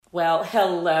Well,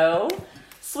 hello,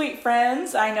 sweet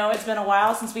friends. I know it's been a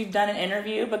while since we've done an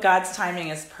interview, but God's timing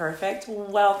is perfect.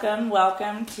 Welcome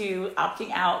to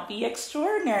Opting Out the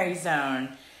Extraordinary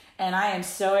Zone. And I am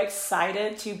so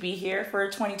excited to be here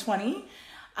for 2020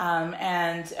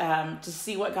 and to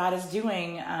see what God is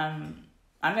doing.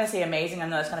 I'm going to say amazing. I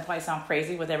know that's going to probably sound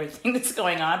crazy with everything that's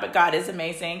going on, but God is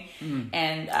amazing.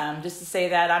 And just to say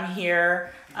that I'm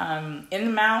here in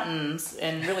the mountains,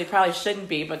 and really probably shouldn't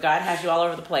be, but God has you all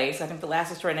over the place. I think the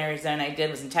last Extraordinary Zone I did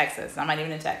was in Texas. I'm not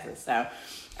even in Texas. So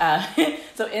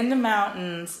so in the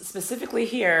mountains, specifically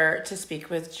here to speak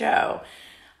with Joe,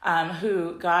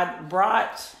 who God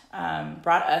brought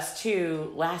us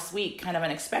to last week kind of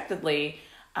unexpectedly.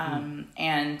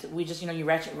 And we just, you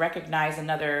recognize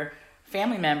another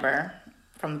family member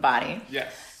from the body.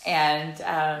 Yes. And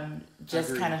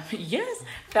just kind of,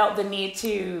 felt the need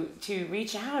to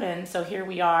reach out. And so here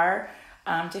we are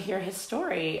to hear his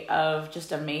story of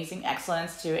just amazing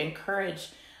excellence, to encourage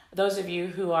those of you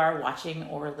who are watching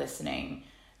or listening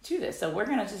to this. So we're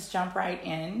going to just jump right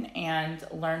in and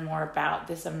learn more about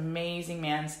this amazing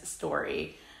man's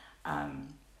story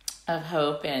of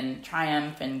hope and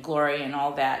triumph and glory and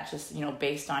all that, just,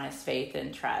 based on his faith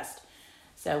and trust.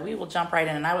 So we will jump right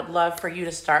in, and I would love for you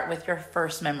to start with your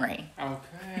first memory.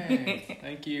 Okay,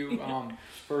 thank you.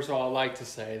 First of all, I'd like to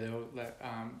say, though, that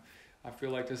I feel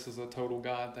like this is a total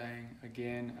God thing.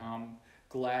 Again,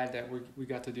 glad that we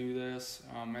got to do this,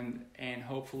 and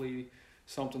hopefully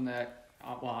something that,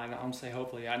 I don't say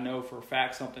hopefully, I know for a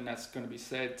fact something that's going to be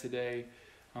said today,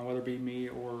 whether it be me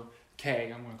or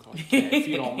Kay, I'm going to call you Kay, if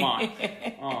you don't mind,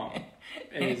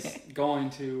 is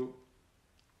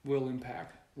will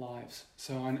impact lives.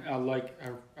 So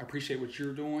I appreciate what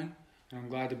you're doing, and I'm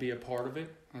glad to be a part of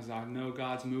it, as I know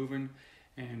God's moving.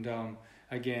 And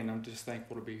again, I'm just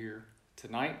thankful to be here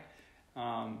tonight.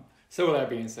 So with that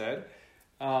being said,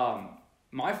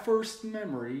 my first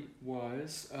memory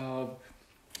was of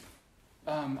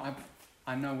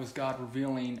I know was God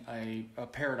revealing a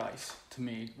paradise to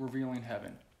me, revealing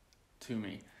heaven to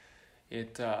me.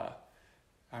 I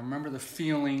remember the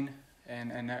feeling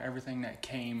and everything that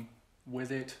came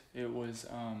with it. It was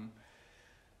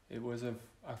of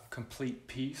a complete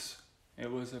peace.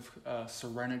 It was of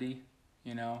serenity,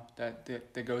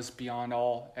 that goes beyond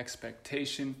all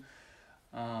expectation.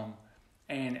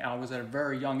 And I was at a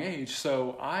very young age,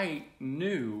 so I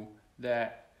knew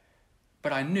that.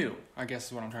 But I knew, I guess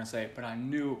is what I'm trying to say. But I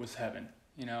knew it was heaven.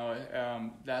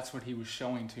 That's what he was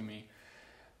showing to me.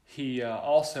 He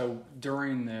also,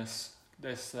 during this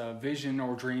vision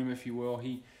or dream, if you will,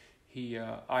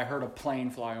 I heard a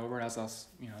plane fly over, as I was,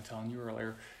 telling you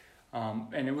earlier,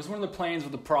 and it was one of the planes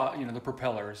with the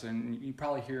propellers, and you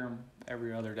probably hear them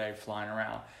every other day flying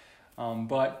around.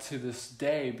 But to this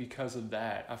day, because of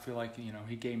that, I feel like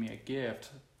he gave me a gift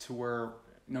to where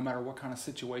no matter what kind of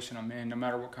situation I'm in, no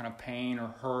matter what kind of pain or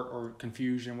hurt or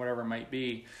confusion, whatever it might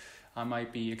be, I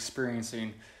might be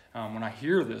experiencing. When I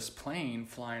hear this plane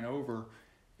flying over,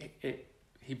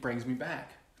 he brings me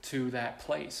back to that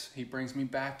place. He brings me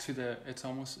back to it's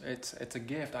a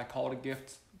gift. I call it a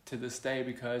gift to this day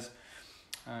because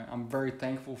I'm very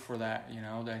thankful for that,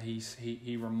 that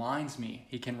he reminds me.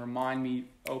 He can remind me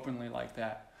openly like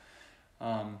that.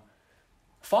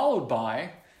 Followed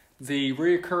by the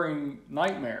reoccurring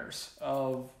nightmares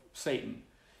of Satan.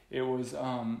 It was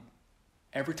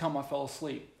every time I fell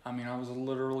asleep. I was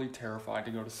literally terrified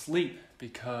to go to sleep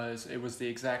because it was the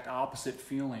exact opposite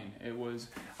feeling.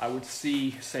 I would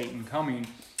see Satan coming,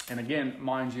 and again,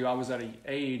 mind you, I was at an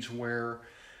age where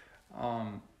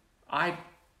I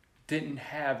didn't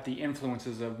have the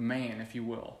influences of man, if you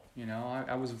will.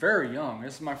 I was very young.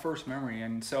 This is my first memory,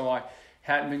 and so I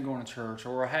hadn't been going to church,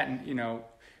 or I hadn't,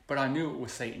 but I knew it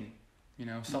was Satan.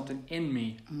 Something in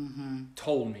me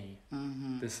told me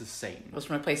this is Satan. It was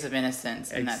from a place of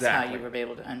innocence, and exactly. That's how you were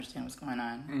able to understand what's going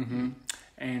on.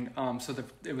 And so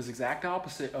it was exact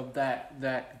opposite of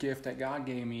that gift that God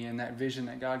gave me, and that vision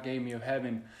that God gave me of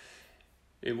heaven.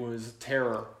 It was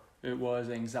terror. It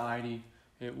was anxiety.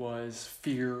 It was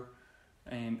fear,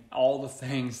 and all the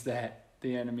things that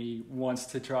the enemy wants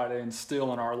to try to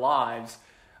instill in our lives.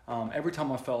 Every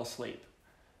time I fell asleep.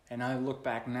 And I look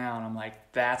back now and I'm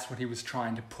like, that's what he was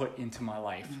trying to put into my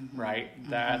life, right?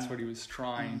 That's what he was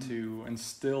trying to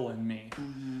instill in me.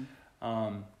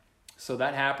 So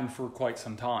that happened for quite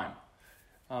some time.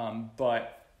 Probably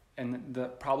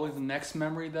the next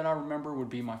memory that I remember would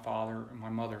be my father and my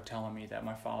mother telling me that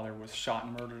my father was shot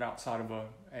and murdered outside of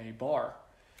a bar.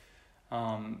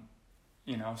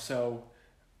 So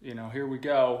here we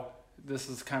go. This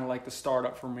is kind of like the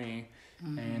startup for me.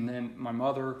 And then my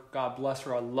mother, God bless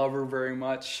her, I love her very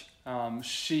much.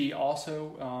 she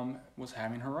also was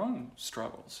having her own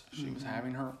struggles. She was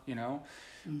having her,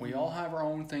 we all have our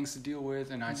own things to deal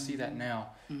with, and I see that now.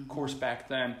 Of course, back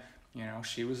then,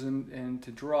 she was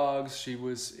into drugs. She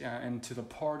was into the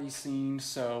party scene.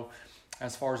 So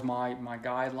as far as my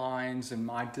guidelines and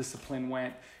my discipline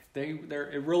went,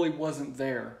 it really wasn't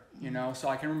there, So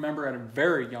I can remember at a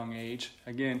very young age,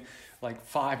 again, like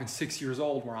 5 and 6 years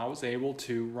old, where I was able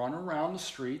to run around the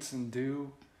streets and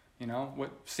do,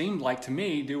 what seemed like to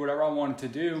me, do whatever I wanted to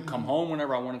do, come home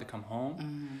whenever I wanted to come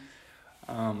home.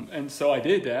 And so I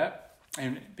did that.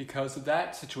 And because of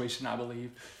that situation, I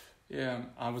believe,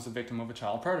 I was a victim of a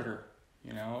child predator,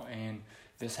 and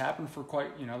this happened for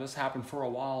this happened for a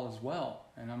while as well.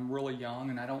 And I'm really young,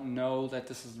 and I don't know that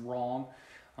this is wrong.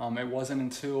 It wasn't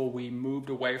until we moved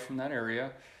away from that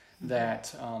area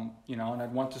that, and I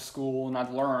went to school and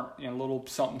I'd learned a little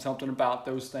something about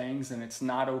those things, and it's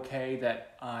not okay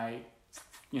that I,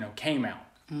 came out.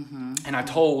 And I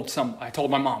told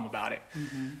my mom about it.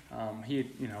 He,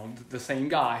 the same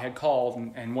guy had called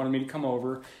and wanted me to come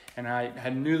over, and I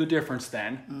knew the difference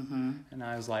then. And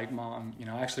I was like, Mom,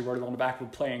 I actually wrote it on the back of a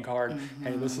playing card.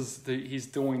 Hey, he's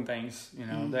doing things,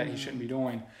 that he shouldn't be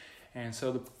doing. And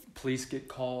so the police get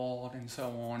called and so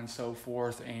on and so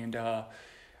forth. And,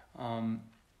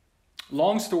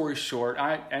 long story short,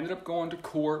 I ended up going to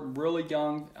court really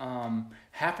young,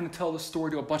 happened to tell the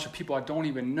story to a bunch of people I don't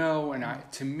even know, and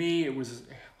to me it was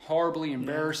horribly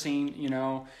embarrassing,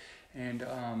 and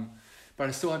but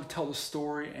I still had to tell the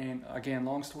story, and again,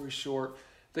 long story short,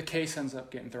 the case ends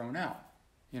up getting thrown out,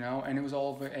 and it was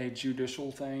all a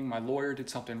judicial thing. My lawyer did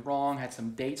something wrong, had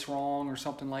some dates wrong or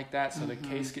something like that, so the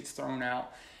case gets thrown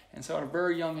out. And so at a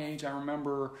very young age, I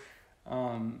remember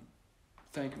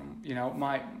thinking,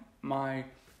 my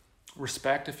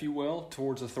respect, if you will,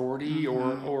 towards authority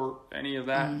or any of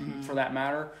that, for that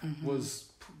matter,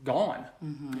 was gone.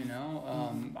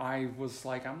 I was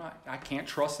like, I can't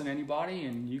trust in anybody,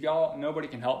 and nobody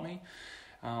can help me.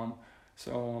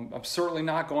 So I'm certainly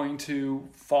not going to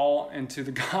fall into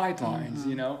the guidelines,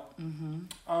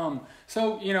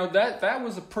 So, that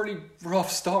was a pretty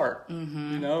rough start,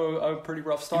 a pretty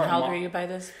rough start. And how old were you by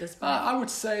this point? I would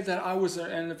say that I was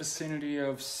in the vicinity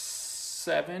of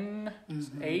 7,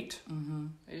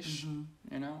 8-ish,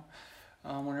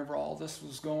 whenever all this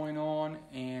was going on.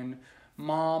 And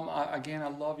Mom, again, I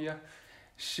love you.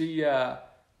 She,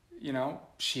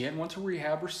 she had went to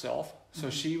rehab herself. So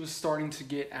she was starting to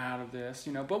get out of this,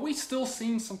 but we still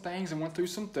seen some things and went through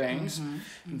some things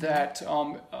that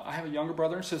I have a younger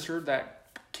brother and sister that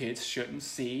kids shouldn't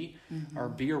see or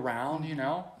be around,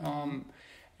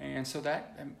 and so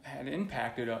that had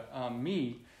impacted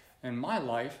me in my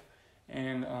life,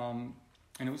 and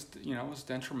it was it was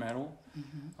detrimental.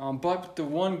 But the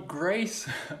one grace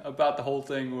about the whole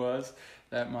thing was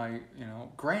that my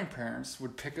grandparents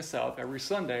would pick us up every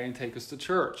Sunday and take us to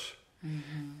church.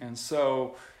 And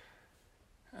so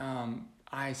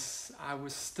I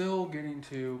was still getting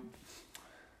to,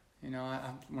 when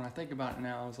I think about it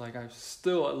now, I was like, I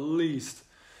still at least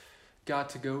got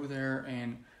to go there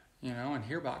and, and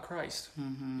hear about Christ.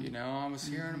 I was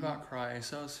hearing about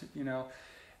Christ. I was,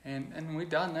 and we'd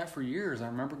done that for years. I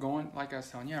remember going, like I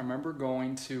was telling you, I remember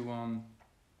going to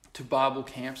Bible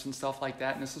camps and stuff like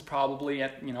that. And this is probably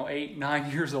at, 8,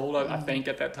 9 years old, I think,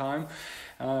 at that time,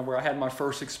 where I had my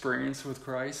first experience with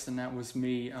Christ. And that was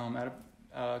me at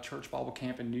a church Bible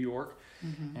camp in New York.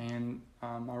 And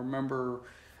I remember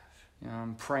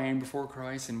praying before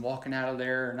Christ and walking out of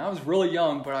there. And I was really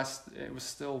young, but it was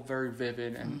still very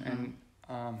vivid. And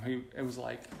it was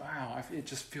like, wow, it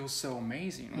just feels so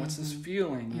amazing. What's this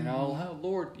feeling? Oh,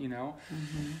 Lord,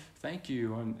 thank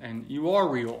you. And you are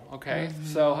real. Okay.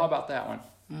 So how about that one?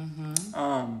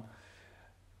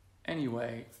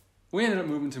 Anyway, we ended up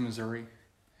moving to Missouri,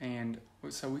 and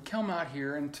so we come out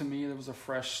here, and to me, it was a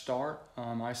fresh start.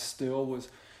 I still was,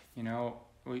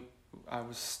 I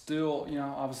was still,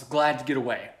 I was glad to get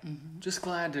away. Just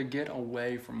glad to get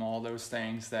away from all those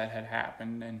things that had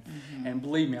happened. And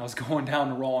believe me, I was going down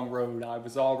the wrong road. I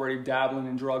was already dabbling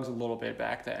in drugs a little bit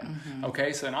back then.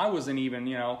 Okay, so and I wasn't even,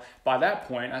 by that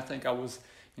point, I think I was,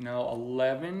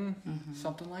 11,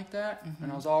 something like that.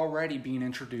 And I was already being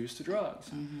introduced to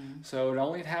drugs. So it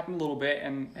only had happened a little bit.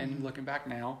 And looking back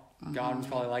now, God was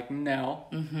probably like, no,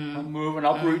 I'm moving,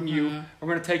 uprooting you. We're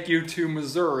going to take you to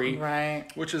Missouri. Right.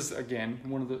 Which is, again,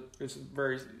 it's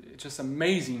just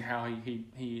amazing how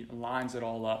he lines it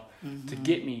all up to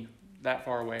get me that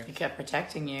far away. He kept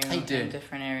protecting you in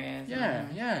different areas.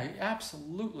 Yeah,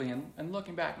 absolutely. And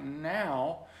looking back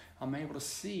now, I'm able to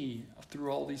see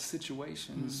through all these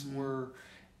situations where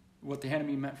what the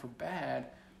enemy meant for bad,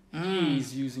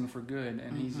 he's using for good,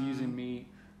 and he's using me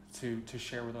to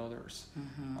share with others.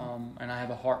 And I have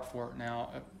a heart for it now,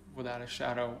 without a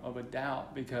shadow of a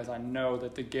doubt, because I know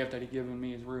that the gift that He given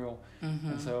me is real,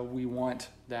 and so we want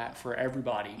that for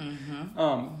everybody.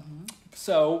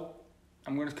 So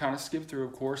I'm going to kind of skip through,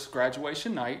 of course,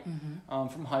 graduation night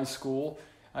from high school.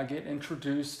 I get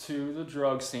introduced to the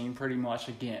drug scene pretty much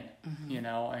again,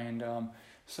 and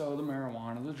so the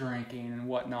marijuana, the drinking, and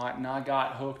whatnot, and I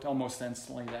got hooked almost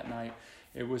instantly that night.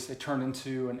 It turned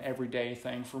into an everyday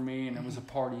thing for me, and it was a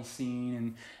party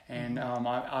scene, and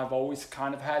I've always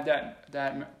kind of had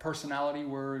that personality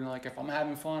where, like, if I'm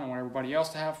having fun, I want everybody else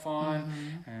to have fun,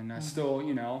 and I still,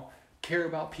 care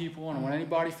about people, and I want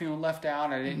anybody feeling left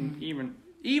out. I didn't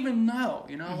even know,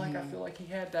 like, I feel like He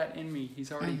had that in me.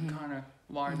 He's already kind of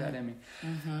wired that in me.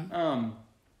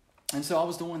 And so I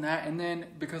was doing that, and then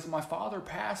because of my father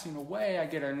passing away, I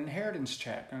get an inheritance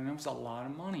check, and it was a lot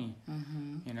of money,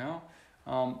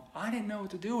 I didn't know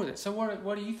what to do with it. So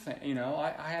what do you think?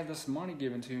 I had this money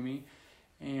given to me,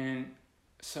 and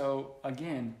so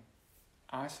again,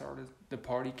 the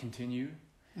party continued,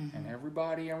 and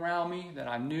everybody around me that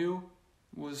I knew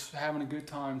was having a good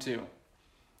time too,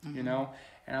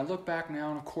 And I look back now,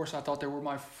 and of course, I thought they were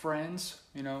my friends,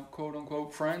 quote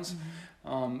unquote friends.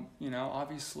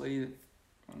 Obviously,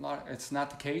 it's not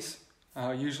the case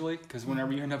usually, because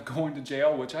whenever you end up going to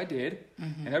jail, which I did,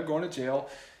 end up going to jail.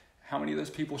 How many of those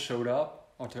people showed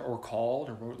up or called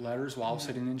or wrote letters while I was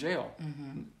sitting in jail?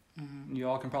 You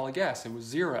all can probably guess. It was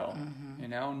zero.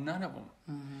 None of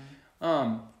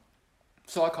them.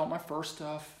 So I caught my first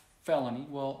felony.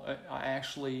 Well, I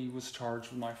actually was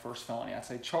charged with my first felony. I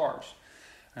say charged.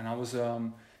 And I was,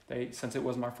 since it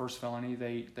was my first felony,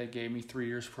 they gave me 3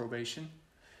 years probation.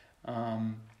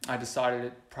 I decided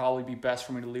it'd probably be best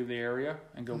for me to leave the area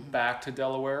and go back to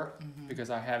Delaware because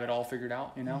I have it all figured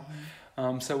out,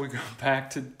 So we go back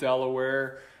to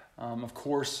Delaware. Of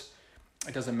course,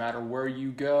 it doesn't matter where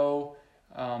you go.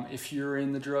 If you're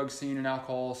in the drug scene and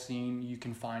alcohol scene, you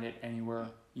can find it anywhere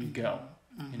you go.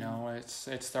 It's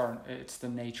the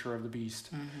nature of the beast.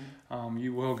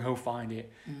 You will go find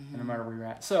it no matter where you're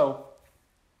at. So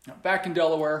back in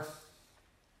Delaware,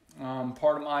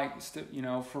 part of my,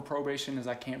 for probation is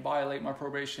I can't violate my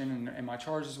probation, and my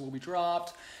charges will be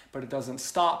dropped, but it doesn't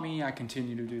stop me. I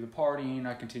continue to do the partying.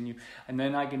 And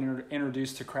then I get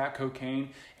introduced to crack cocaine,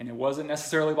 and it wasn't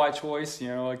necessarily by choice.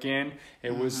 Again,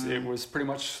 it was pretty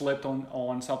much slipped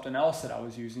on something else that I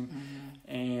was using,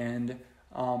 and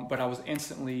but I was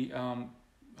instantly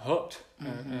hooked.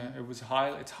 It's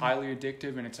highly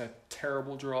addictive, and it's a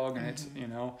terrible drug, and it's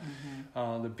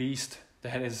the beast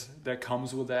that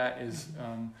comes with that is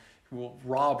will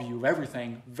rob you of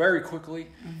everything very quickly,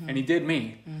 and he did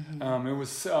me. It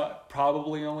was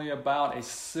probably only about a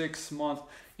 6 month.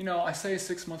 I say a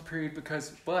 6 month period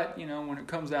but when it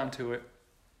comes down to it,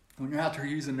 when you're out there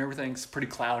using, everything's pretty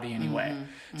cloudy anyway.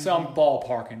 So I'm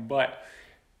ballparking, but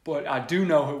I do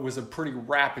know it was a pretty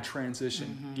rapid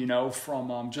transition,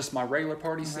 from just my regular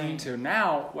party scene to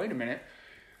now. Wait a minute.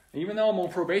 Even though I'm on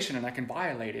probation and I can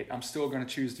violate it, I'm still going to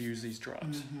choose to use these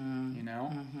drugs,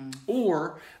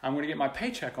 Or I'm going to get my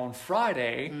paycheck on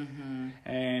Friday,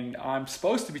 and I'm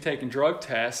supposed to be taking drug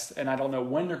tests, and I don't know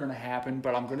when they're going to happen,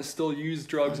 but I'm going to still use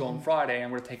drugs on Friday. I'm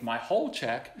going to take my whole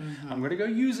check. I'm going to go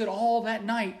use it all that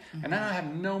night, and then I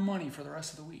have no money for the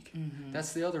rest of the week.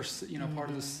 That's the other, part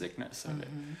of the sickness of it.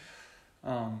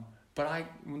 But I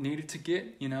needed to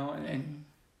get,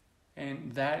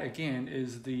 and that, again,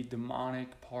 is the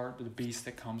demonic part of the beast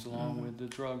that comes along with the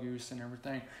drug use and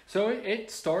everything. So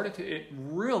it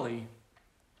really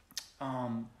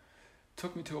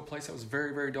took me to a place that was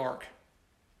very, very dark.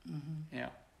 Yeah,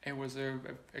 it was an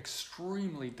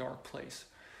extremely dark place.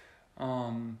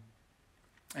 And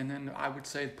then I would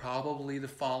say probably the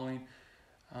following.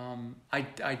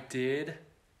 I did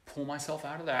pull myself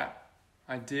out of that.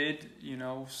 I did,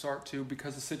 start to,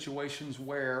 because of situations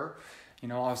where...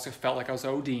 I felt like I was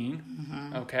ODing,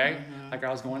 like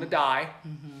I was going to die,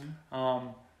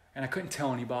 and I couldn't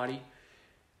tell anybody.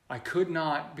 I could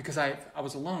not, because I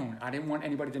was alone. I didn't want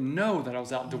anybody to know that I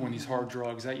was out doing these hard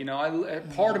drugs.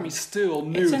 Part of me still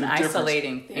knew the difference. It's an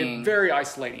isolating thing. Very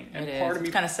isolating. And it part is. of me,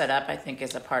 it's kind of set up, I think,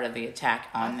 as a part of the attack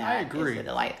on that. I agree. It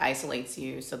isolates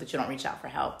you so that you don't reach out for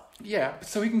help. Yeah,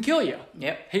 so he can kill you.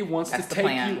 Yep. He wants to take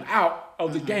you out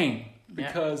of the game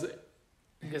because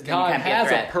God can't has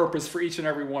a purpose for each and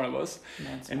every one of us.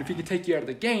 If he can take you out of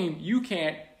the game, you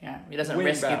can't. Yeah, he doesn't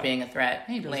risk you being a threat.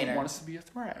 He doesn't want us to be a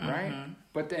threat, right?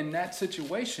 But in that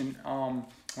situation,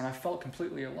 when I felt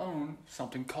completely alone,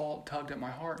 something tugged at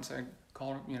my heart and said,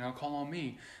 call on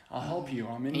me. I'll help you.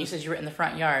 And you said you were in the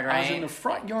front yard, right? I was in the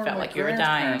front yard Felt of my like you were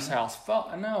grandparents' dying. house.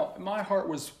 No, my heart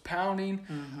was pounding.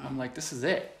 I'm like, this is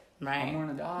it. Right. I'm going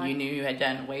to die. You knew you had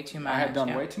done way too much. I had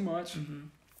done way too much.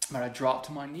 But I dropped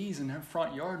to my knees in that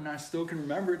front yard, and I still can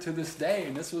remember it to this day.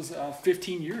 And this was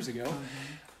 15 years ago.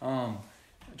 I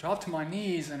dropped to my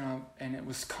knees, and it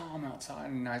was calm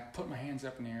outside. And I put my hands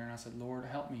up in the air, and I said, Lord,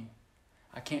 help me.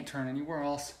 I can't turn anywhere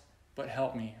else, but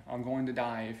help me. I'm going to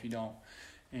die if you don't.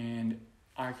 And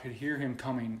I could hear him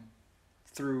coming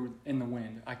through in the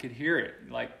wind. I could hear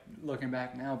it, like looking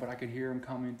back now, but I could hear him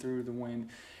coming through the wind.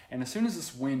 And as soon as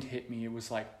this wind hit me, it was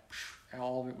like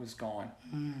all of it was gone.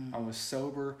 I was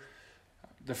sober.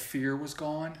 The fear was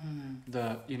gone.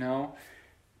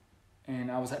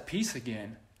 And I was at peace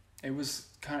again. It was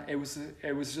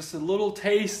just a little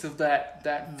taste of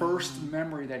that first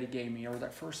memory that he gave me, or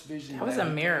that first vision. That was a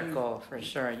miracle for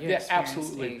sure. You experienced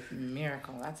absolutely a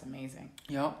miracle. That's amazing.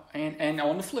 Yeah, and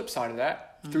on the flip side of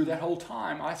that, through that whole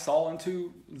time, I saw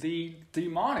into the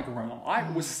demonic realm.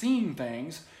 I was seeing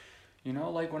things,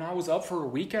 like when I was up for a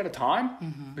week at a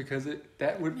time, because this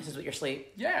is what your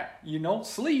sleep. Yeah, you don't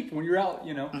sleep when you're out,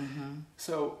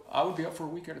 So I would be up for a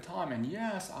week at a time, and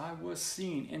yes, I was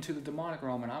seeing into the demonic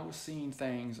realm, and I was seeing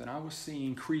things, and I was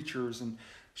seeing creatures and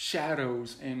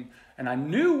shadows, and I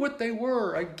knew what they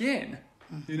were again.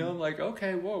 I'm like,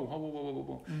 okay,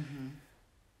 whoa.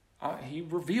 He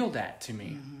revealed that to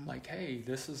me, like, hey,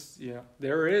 this is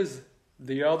there is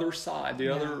the other side, the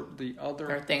other. There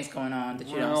are things going on that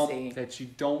you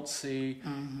don't see.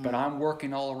 But I'm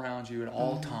working all around you at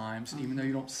all times, even though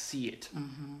you don't see it.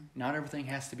 Not everything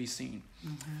has to be seen.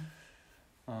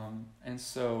 And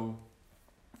so,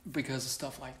 because of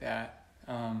stuff like that,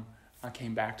 I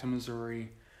came back to Missouri,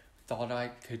 thought I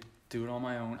could do it on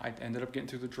my own. I ended up getting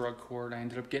through the drug court. I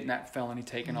ended up getting that felony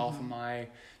taken off of my,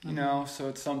 so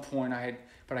at some point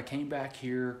but I came back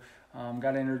here,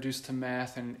 got introduced to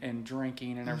meth and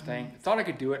drinking and everything. Thought I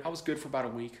could do it. I was good for about a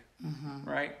week,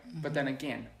 right? But then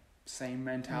again, same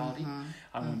mentality.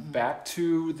 I went back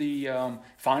to the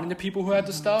finding the people who had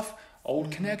the stuff,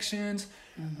 old connections,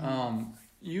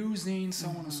 using so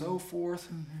on and so forth.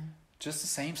 Just the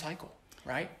same cycle,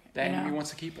 right? That enemy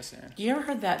wants to keep us in. You ever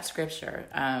heard that scripture?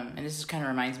 And this just kind of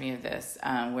reminds me of this,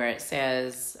 where it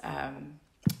says,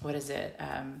 what is it?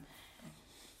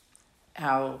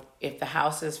 How if the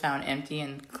house is found empty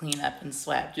and clean up and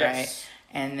swept, right?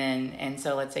 And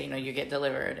so let's say, you get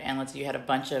delivered, and let's say you had a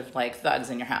bunch of like thugs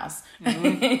in your house,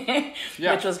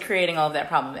 which was creating all of that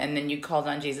problem. And then you called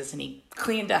on Jesus, and he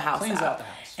cleaned the house out the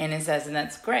house. And it says, and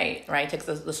that's great, right? Takes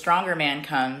the stronger man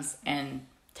comes and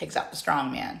takes out the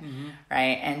strong man,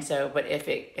 right? And so, but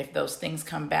if those things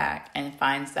come back and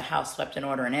finds the house swept in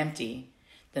order and empty,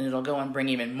 then it'll go and bring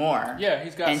even more. Yeah,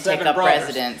 he's got and 7 take up brothers,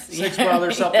 residence. 6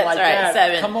 brothers, something like that.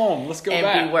 7. Come on, let's go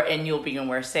and back. And you'll be in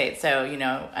worse state. So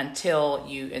until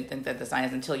you, and that the sign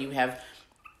is until you have,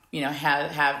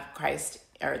 have Christ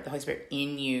or the Holy Spirit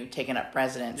in you taking up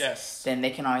residence. Then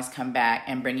they can always come back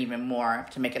and bring even more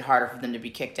to make it harder for them to be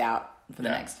kicked out for the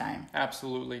next time.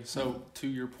 Absolutely. So to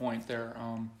your point there,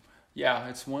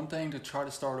 it's one thing to try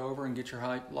to start over and get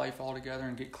your life all together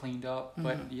and get cleaned up.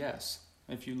 But yes,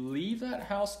 if you leave that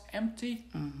house empty,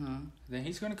 then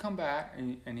he's going to come back,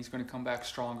 and he's going to come back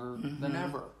stronger than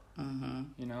ever.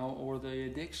 Or the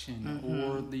addiction,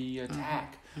 or the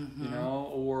attack,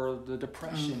 or the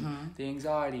depression, the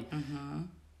anxiety,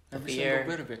 every single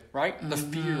bit of it, right? The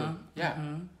fear,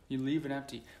 you leave it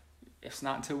empty. It's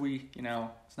not until we,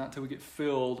 get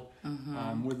filled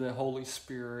with the Holy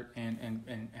Spirit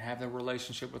and have that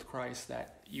relationship with Christ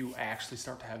that you actually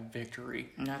start to have victory.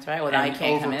 That's right. Well, now he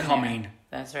can't come in there.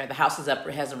 That's right. The house has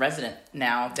a resident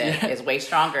now that is way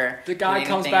stronger. The guy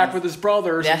comes back with his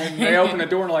brothers, and then they open the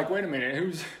door and like, wait a minute,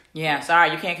 who's... Yeah,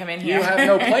 sorry, you can't come in here. You have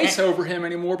no place over him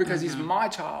anymore because he's my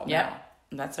child now.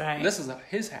 That's right. This is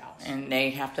his house. And they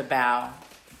have to bow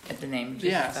at the name of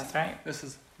Jesus. Yes. That's right. This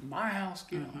is my house.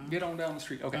 Get on down the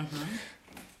street. Okay.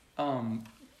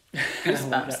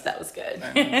 Goosebumps. That was good.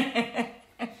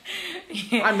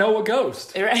 I know a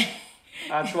ghost. Right.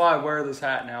 That's why I wear this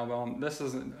hat now. But this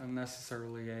isn't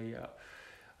necessarily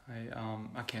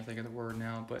I can't think of the word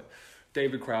now, but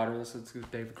David Crowder. This is a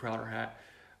David Crowder hat.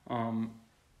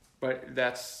 But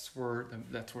that's where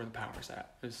the power's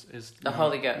at. Is the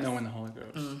Holy Ghost. Knowing the Holy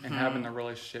Ghost and having the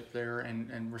relationship there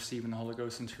and receiving the Holy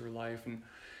Ghost into your life and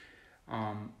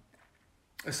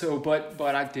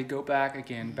but I did go back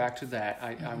to that.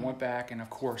 I went back, and of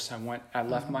course I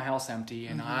left my house empty,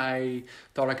 and I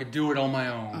thought I could do it on my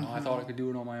own. I thought I could do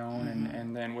it on my own,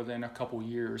 and then within a couple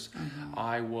years,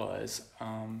 I was,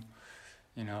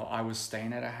 I was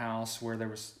staying at a house where there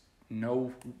was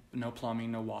no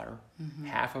plumbing, no water. Mm-hmm.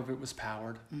 Half of it was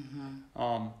powered.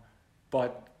 Mm-hmm.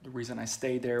 But the reason I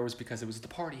stayed there was because it was the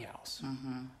party house.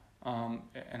 Mm-hmm.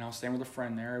 And I was staying with a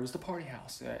friend there. It was the party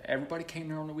house. Everybody came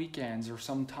there on the weekends or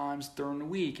sometimes during the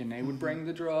week, and they would bring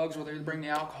the drugs or they would bring the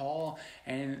alcohol.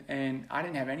 And I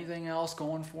didn't have anything else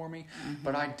going for me,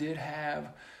 but I did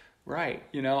have,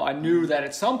 I knew that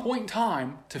at some point in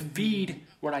time to feed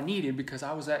what I needed, because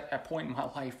I was at a point in my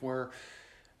life where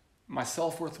my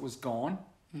self-worth was gone.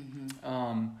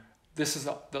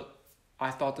 I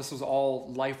thought this was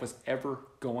all life was ever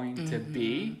going to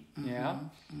be. Yeah.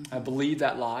 I believed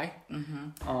that lie.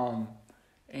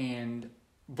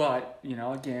 But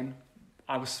again,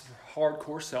 I was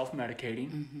hardcore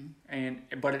self-medicating,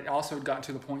 but it also had gotten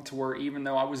to the point to where even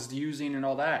though I was using and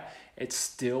all that, it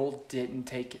still didn't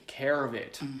take care of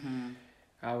it.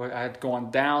 I had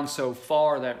gone down so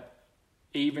far that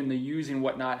even the using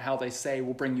whatnot, how they say,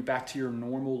 will bring you back to your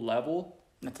normal level.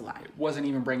 That's a lie. It wasn't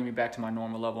even bringing me back to my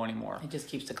normal level anymore. It just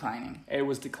keeps declining. It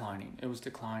was declining. And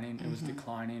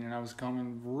I was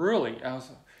coming So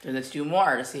let's do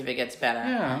more to see if it gets better.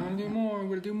 Yeah, I'm going to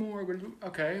do more.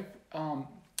 Okay.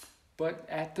 But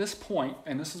at this point,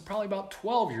 and this is probably about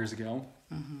 12 years ago,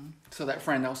 so that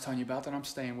friend I was telling you about that I'm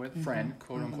staying with, friend,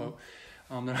 quote unquote,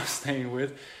 that I'm staying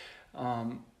with,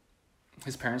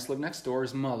 his parents lived next door,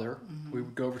 his mother. We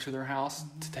would go over to their house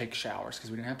to take showers because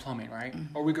we didn't have plumbing, right?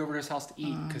 Or we'd go over to his house to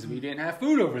eat because we didn't have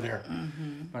food over there.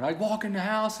 But I'd walk in the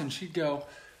house and she'd go,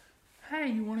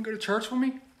 "Hey, you want to go to church with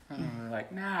me?" And I'm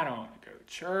like, "Nah, I don't want to go to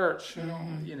church."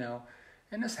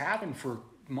 And this happened for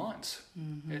months.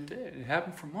 It did. It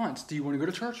happened for months. "Do you want to go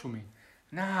to church with me?"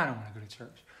 "Nah, I don't want to go to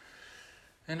church."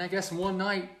 And I guess one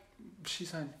night she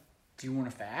said, "Do you want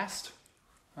to fast?"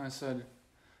 I said,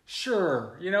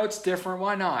 "Sure, it's different.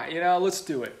 Why not? Let's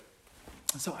do it."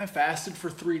 So I fasted for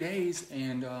 3 days,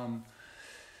 and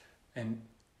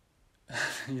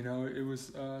it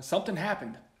was something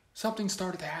happened. Something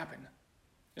started to happen.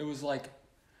 It was like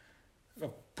a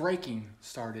breaking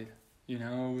started. It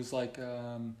was like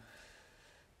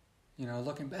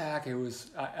looking back, it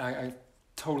was I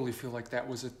totally feel like that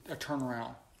was a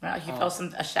turnaround. Well, you felt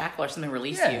a shackle or something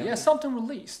released you. Yeah, something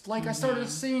released. Like I started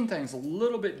seeing things a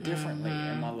little bit differently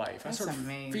in my life. I started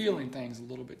feeling things a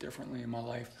little bit differently in my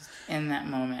life. In that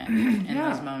moment,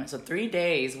 those moments. So 3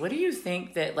 days, what do you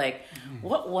think that,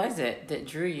 what was it that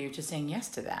drew you to saying yes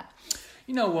to that?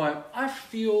 You know what? I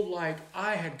feel like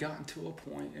I had gotten to a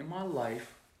point in my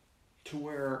life to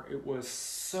where it was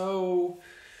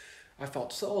I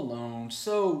felt so alone,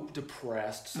 so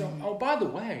depressed. So, oh, by the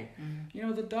way,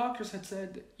 the doctors had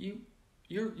said that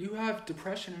you have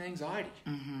depression and anxiety,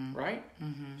 right?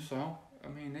 So,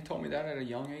 they told me that at a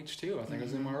young age too. I think I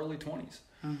was in my early 20s.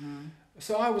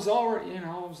 So I was already,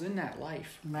 I was in that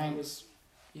life. Right. I was,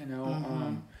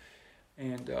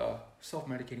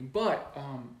 self-medicating. But,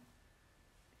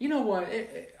 you know what?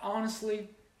 Honestly,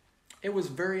 it was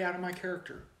very out of my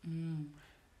character.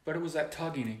 But it was that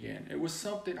tugging again. It was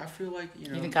something, I feel like, you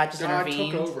think God just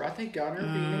intervened? Took over. I think God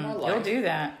intervened in my life. He'll do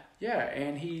that. Yeah,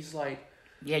 and he's like,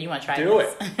 yeah, you want to try do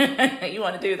this. it. You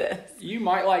want to do this. You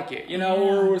might like it,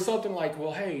 or it was something like,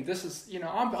 well, hey, this is,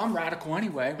 I'm radical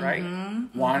anyway, right?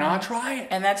 Why not try it?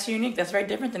 And that's unique. That's very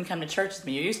different than come to church with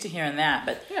me. You're used to hearing that,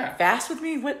 but fast with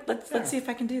me? Let's see if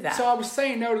I can do that. So I was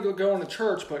saying no to going to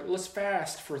church, but let's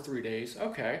fast for 3 days.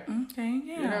 Okay,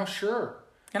 yeah. Sure.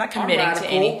 You're not committing to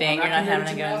anything. You're not having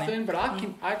to go nothing, in there. but I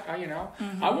can,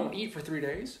 I won't eat for 3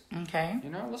 days. Okay.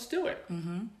 Let's do it.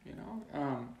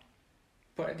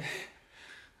 But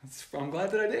I'm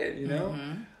glad that I did,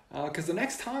 because the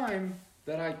next time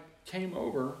that I came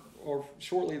over, or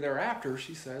shortly thereafter,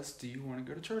 she says, "Do you want to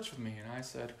go to church with me?" And I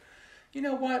said, "You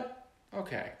know what?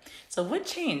 Okay." So what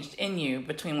changed in you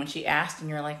between when she asked and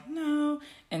you're like, "No,"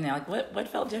 and then what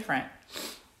felt different?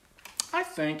 I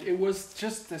think it was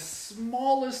just the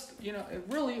smallest, it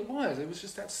really was. It was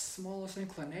just that smallest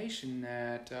inclination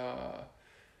that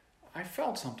I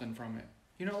felt something from it.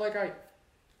 I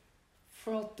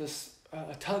felt this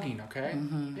a tugging, okay?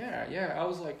 Yeah. I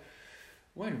was like,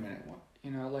 wait a minute. What?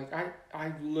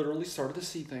 I literally started to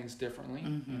see things differently,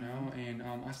 and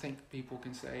I think people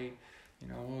can say,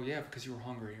 well, yeah, because you were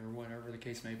hungry or whatever the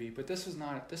case may be. But this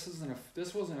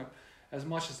wasn't as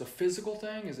much as a physical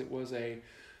thing as it was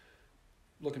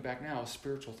looking back now, a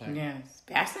spiritual thing. Yes,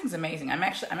 fasting's amazing. I'm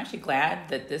actually glad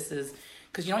that this is,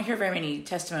 because you don't hear very many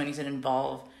testimonies that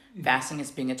involve fasting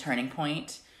as being a turning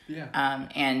point. Yeah.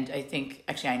 And I think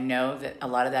I know that a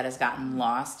lot of that has gotten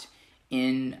lost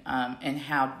in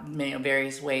how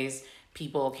various ways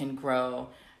people can grow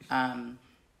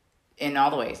in all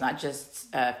the ways, not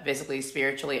just physically,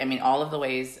 spiritually. I mean, all of the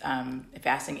ways.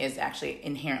 Fasting is actually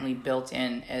inherently built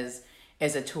in as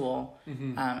a tool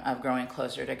of growing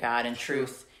closer to God and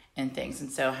truth and things.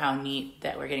 And so how neat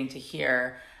that we're getting to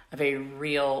hear a very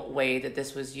real way that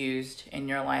this was used in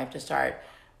your life to start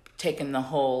taking the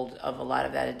hold of a lot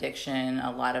of that addiction,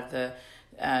 a lot of the,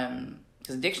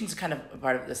 because addiction is kind of a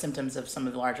part of the symptoms of some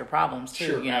of the larger problems too.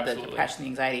 Sure, you know, absolutely. the depression, the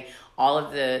anxiety, all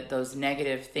of those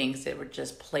negative things that were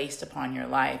just placed upon your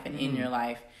life and in your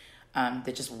life,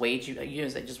 that just weighed you,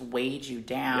 that just weighed you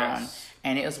down. Yes.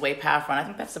 And it was way powerful. And I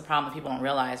think that's the problem that people don't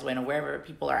realize when wherever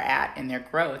people are at in their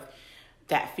growth,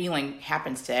 that feeling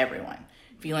happens to everyone.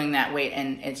 Feeling that weight,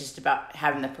 and it's just about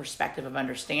having the perspective of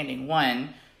understanding.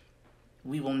 One,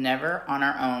 we will never on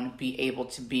our own be able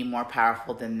to be more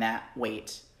powerful than that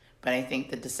weight. But I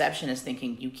think the deception is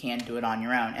thinking you can do it on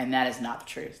your own, and that is not the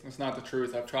truth. It's not the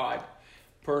truth. I've tried.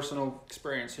 Personal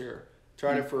experience here.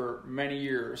 Tried it for many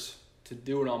years to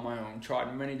do it on my own.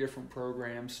 Tried many different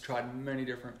programs. Tried many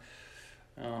different...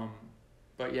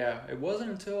 but yeah, it wasn't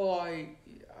until I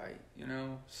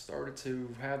started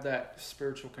to have that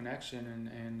spiritual connection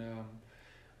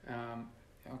and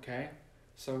okay.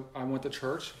 So I went to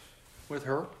church with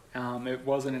her. It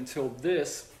wasn't until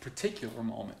this particular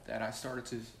moment that I started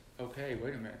to, okay,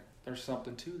 wait a minute, there's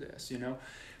something to this,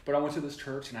 But I went to this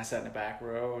church and I sat in the back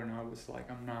row and I was like,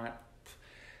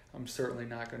 I'm certainly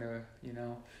not going to,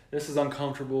 this is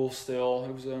uncomfortable still.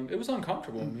 It was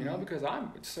uncomfortable, because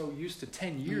I'm so used to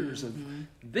 10 years of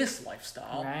this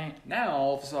lifestyle. Right. Now,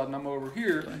 all of a sudden, I'm over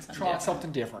here trying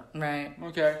something different. Right.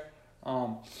 Okay.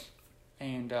 So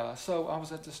I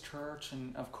was at this church,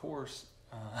 and of course,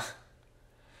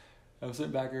 I was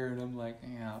sitting back here, and I'm like,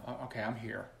 okay, I'm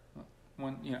here.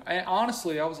 And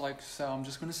honestly, I was like, so I'm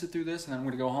just going to sit through this, and then I'm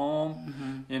going to go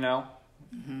home,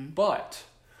 But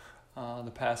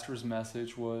the pastor's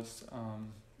message was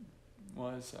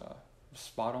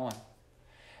spot on.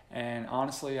 And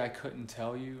honestly, I couldn't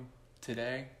tell you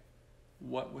today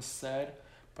what was said,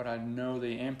 but I know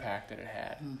the impact that it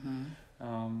had.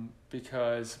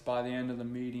 Because by the end of the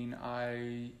meeting,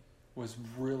 I was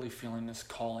really feeling this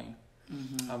calling.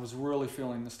 I was really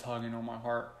feeling this tugging on my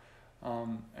heart.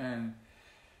 And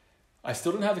I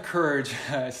still didn't have the courage.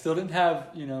 I still didn't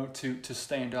have, to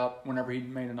stand up whenever he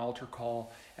made an altar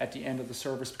call at the end of the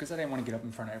service, because I didn't want to get up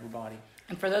in front of everybody.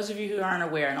 And for those of you who aren't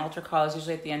aware, an altar call is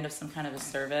usually at the end of some kind of a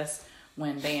service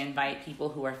when they invite people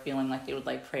who are feeling like they would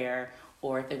like prayer,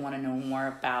 or if they want to know more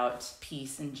about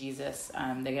peace and Jesus,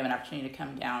 they have an opportunity to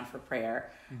come down for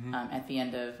prayer at the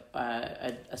end of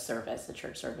a service, a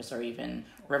church service, or even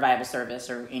revival service,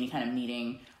 or any kind of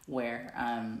meeting where,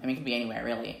 it can be anywhere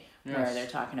really, where they're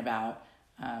talking about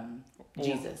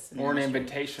Jesus. Or an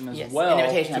invitation as yes, well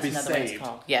invitation, to be another way it's saved.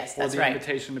 called. Yes, that's or the right.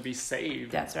 invitation to be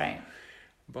saved. That's right.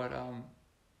 But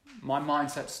my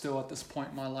mindset still at this point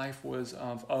in my life was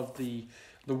of the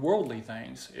worldly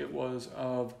things. It was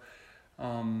of...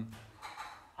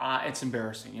 it's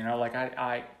embarrassing,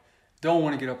 I don't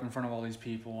want to get up in front of all these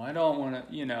people. I don't want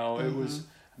to, it was,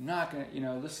 I'm not going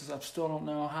to, I still don't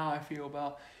know how I feel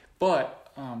about,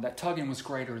 but that tugging was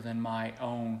greater than my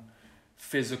own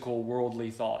physical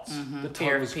worldly thoughts. The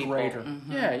tug was greater.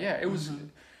 Yeah, it was.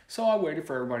 So I waited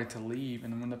for everybody to leave,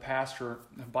 and when the pastor,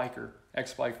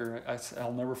 ex-biker,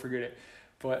 I'll never forget it,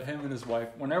 but him and his wife,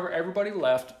 whenever everybody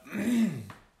left,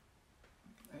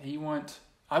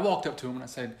 I walked up to him and I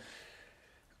said,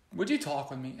 would you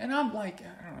talk with me? And I'm like,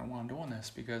 I don't know why I'm doing this,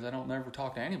 because I don't never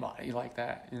talk to anybody like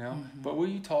that, But will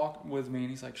you talk with me? And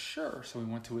he's like, sure. So we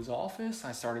went to his office.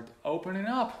 I started opening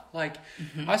up.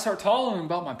 I started telling him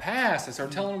about my past. I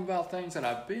started telling him about things that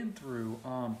I've been through.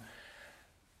 I'm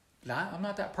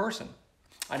not that person.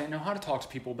 I didn't know how to talk to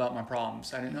people about my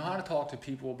problems. I didn't know how to talk to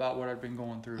people about what I'd been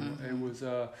going through. It was,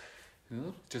 it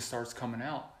just starts coming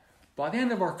out. By the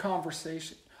end of our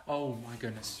conversation, oh my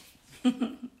goodness.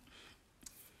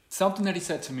 Something that he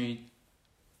said to me,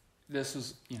 this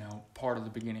was, part of the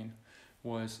beginning,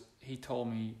 was he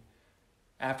told me,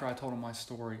 after I told him my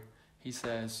story, he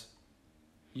says,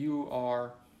 you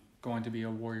are going to be a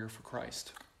warrior for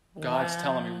Christ. Wow. God's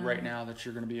telling me right now that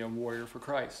you're going to be a warrior for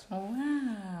Christ. Oh,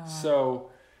 wow. So,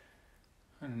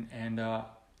 and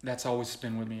that's always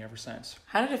been with me ever since.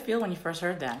 How did it feel when you first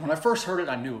heard that? When I first heard it,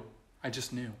 I knew. I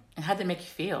just knew. And how did it make you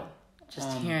feel?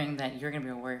 Just hearing that you're going to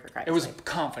be a warrior for Christ. It was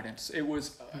confidence. It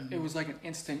was it was like an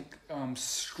instant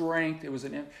strength. It was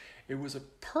a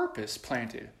purpose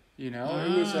planted. It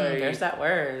was a. There's that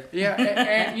word. Yeah,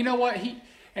 and you know what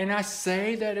I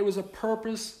say that it was a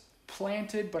purpose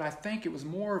planted, but I think it was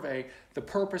more of the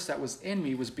purpose that was in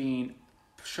me was being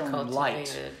shown in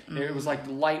light. It was like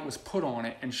the light was put on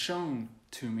it and shown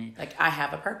to me. Like, I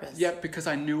have a purpose. Yeah, because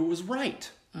I knew it was right.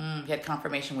 You had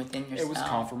confirmation within yourself. It was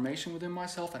confirmation within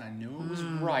myself, and I knew it was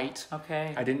right.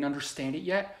 Okay. I didn't understand it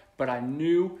yet, but I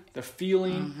knew the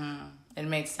feeling. It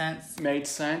made sense. Made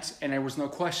sense, and there was no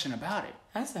question about it.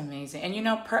 That's amazing. And, you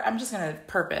know, I'm just going to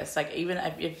purpose. Like, even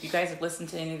if you guys have listened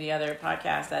to any of the other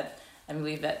podcasts, that I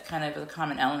believe that kind of a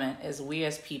common element is we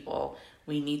as people,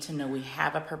 we need to know we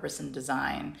have a purpose and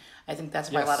design. I think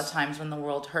that's why a lot of times when the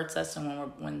world hurts us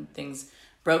and when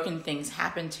broken things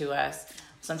happen to us,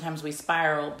 sometimes we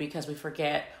spiral because we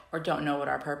forget or don't know what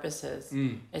our purpose is.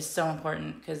 It's so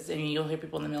important because you'll hear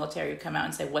people in the military who come out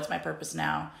and say, what's my purpose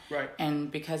now? Right.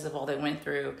 And because of all they went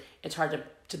through, it's hard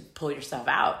to pull yourself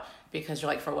out because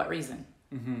you're like, for what reason?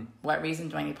 What reason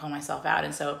do I need to pull myself out?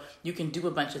 And so you can do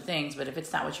a bunch of things, but if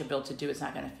it's not what you're built to do, it's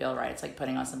not going to feel right. It's like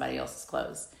putting on somebody else's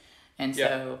clothes. And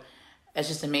so it's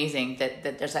just amazing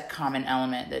that there's that common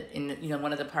element that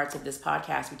one of the parts of this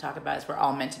podcast we talk about is we're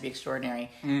all meant to be extraordinary.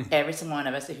 Every single one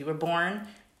of us, if you were born,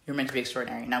 you're meant to be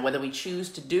extraordinary. Now, whether we choose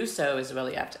to do so is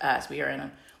really up to us.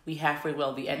 We have free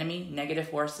will. The enemy, negative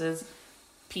forces,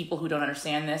 people who don't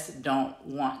understand this don't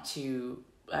want to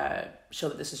show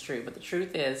that this is true. But the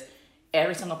truth is,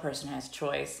 every single person has a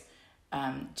choice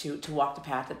to walk the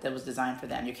path that was designed for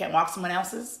them. You can't walk someone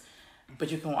else's, but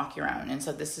you can walk your own. And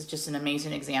so this is just an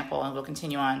amazing example, and we'll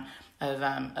continue on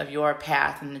of your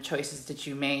path and the choices that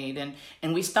you made.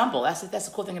 And we stumble. That's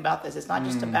the cool thing about this. It's not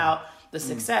just about the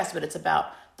success, but it's about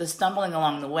the stumbling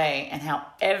along the way and how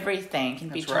everything can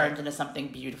be turned into something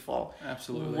beautiful.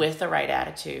 Absolutely. With the right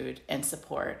attitude and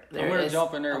support. I'm going to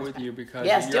jump in there with you because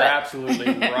you're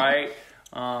absolutely right.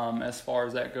 As far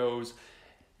as that goes,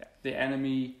 the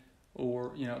enemy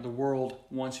or the world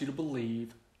wants you to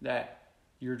believe that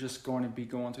you're just going to be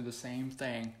going through the same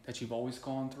thing that you've always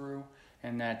gone through,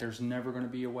 and that there's never going to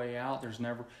be a way out.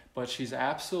 But she's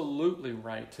absolutely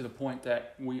right to the point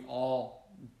that we all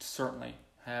certainly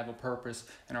have a purpose,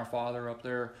 and our Father up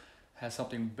there has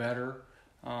something better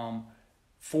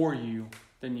for you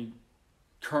than you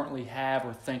currently have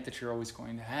or think that you're always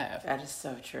going to have. That is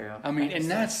so true. I mean, and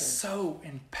that's so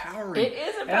empowering. It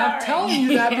is empowering. And I'm telling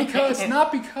you that because,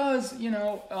 not because,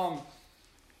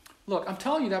 look, I'm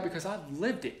telling you that because I've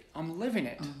lived it. I'm living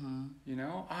it.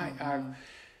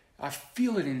 I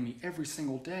feel it in me every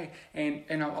single day. And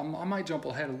I might jump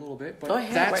ahead a little bit, but go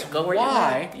ahead. That's go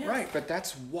why, yes. Right, but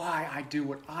that's why I do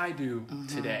what I do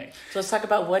today. So let's talk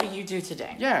about what do you do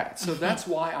today? Yeah, so that's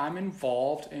why I'm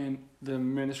involved in the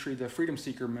ministry, the Freedom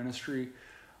Seeker ministry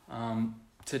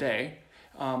today.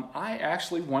 I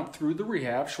actually went through the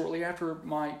rehab shortly after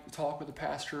my talk with the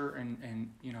pastor and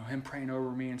him praying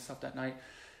over me and stuff that night.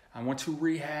 I went to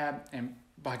rehab, and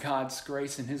by God's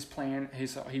grace and His plan,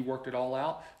 he worked it all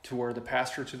out to where the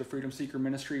pastor to the Freedom Seeker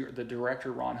ministry, or the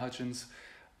director, Ron Hutchins,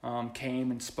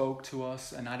 came and spoke to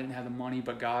us. And I didn't have the money,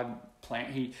 but God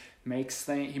planned. He makes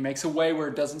a way where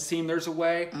it doesn't seem there's a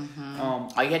way.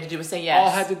 All you had to do was say yes. All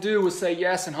I had to do was say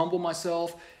yes and humble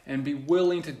myself and be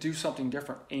willing to do something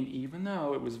different. And even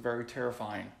though it was very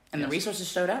terrifying. And the resources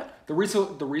showed up? The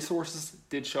resources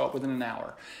did show up within an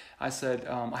hour. I said,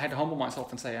 I had to humble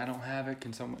myself and say, I don't have it.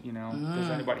 Can someone,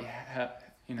 does anybody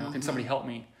can somebody help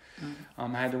me? I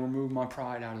had to remove my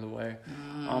pride out of the way.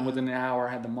 Within an hour,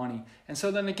 I had the money. And so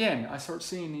then again, I start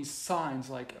seeing these signs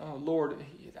like, oh, Lord,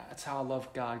 that's how I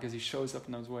love God, because He shows up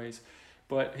in those ways.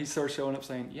 But He starts showing up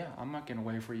saying, yeah, I'm not getting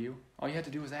away for you. All you had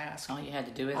to do was ask. All you had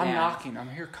to do is I'm ask. knocking. I'm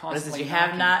here constantly You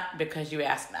have not because you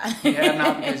ask not. You have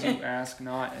not because you ask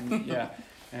not. And yeah.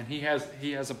 And he has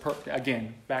a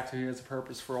again, back to He has a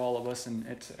purpose for all of us, and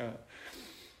it's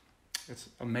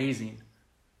amazing,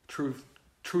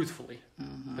 truthfully,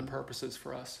 the purposes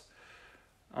for us.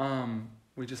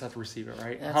 We just have to receive it,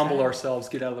 right? That's Humble right. ourselves,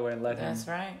 get out of the way, and let Him. That's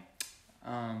right.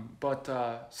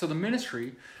 So the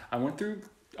ministry,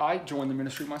 I joined the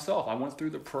ministry myself. I went through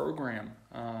the program,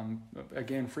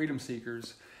 again, Freedom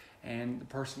Seekers, and the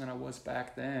person that I was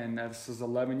back then, this was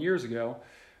 11 years ago,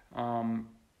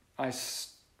 I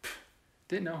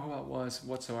didn't know who I was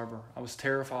whatsoever. I was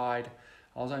terrified.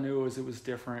 All I knew was it was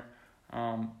different.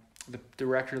 The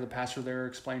director, the pastor there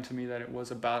explained to me that it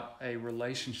was about a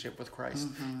relationship with Christ.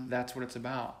 That's what it's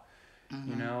about,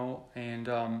 and...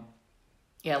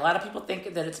 yeah, a lot of people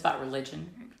think that it's about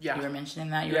religion. Yeah. You were mentioning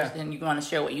that. And you want to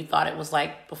share what you thought it was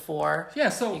like before. Yeah,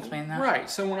 so... Explain that. Right.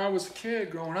 So when I was a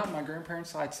kid growing up, my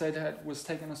grandparents, I'd say, that was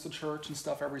taking us to church and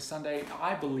stuff every Sunday.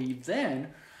 I believed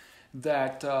then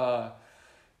that...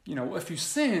 if you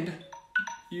sinned,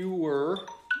 you were...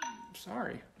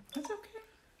 Sorry. That's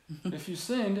okay. If you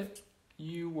sinned,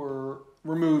 you were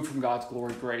removed from God's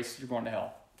glory, grace. You're going to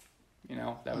hell. You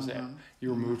know, that was it. You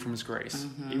were removed from His grace.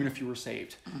 Even if you were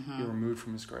saved, you were removed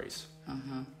from His grace.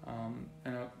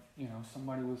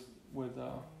 Somebody with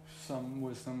some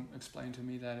wisdom explained to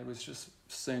me that it was just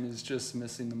sin is just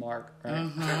missing the mark,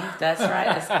 right? That's right.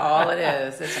 That's all it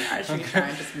is. It's an archery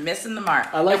term, just missing the mark.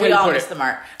 I like and we how all you put miss it. the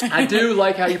mark. I do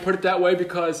like how you put it that way,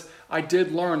 because I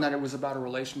did learn that it was about a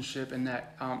relationship, and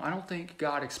that I don't think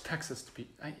God expects us to be.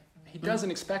 He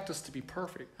doesn't expect us to be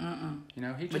perfect. You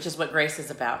know, Which is what grace is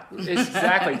about.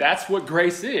 Exactly. That's what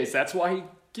grace is. That's why He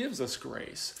gives us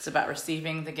grace. It's about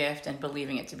receiving the gift and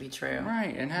believing it to be true.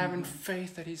 Right, and having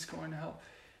faith that He's going to help,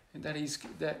 and that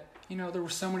there were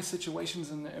so many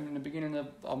situations in the beginning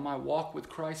of my walk with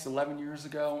Christ 11 years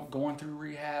ago, going through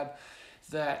rehab,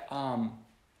 that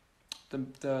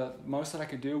the most that I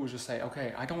could do was just say,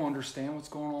 okay, I don't understand what's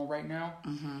going on right now.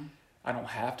 I don't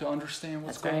have to understand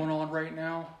what's going on right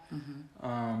now.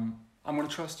 I'm going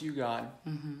to trust you, God.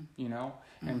 You know,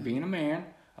 and being a man,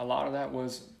 a lot of that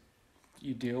was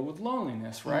you deal with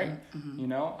loneliness, right? You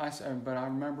know, but I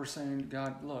remember saying,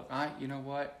 God, look, you know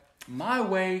what? My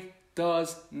way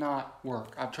does not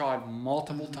work. I've tried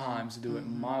multiple times to do it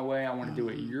my way. I want to do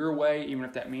it your way, even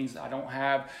if that means I don't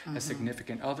have a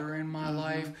significant other in my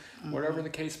life. Whatever the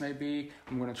case may be,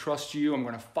 I'm going to trust you. I'm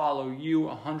going to follow you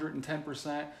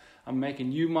 110%. I'm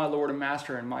making you my Lord and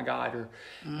Master and my guider.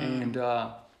 And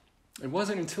it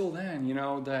wasn't until then,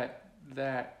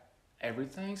 that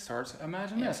everything starts,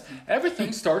 imagine this,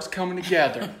 everything starts coming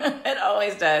together. It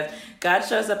always does. God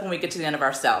shows up when we get to the end of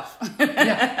ourselves. When we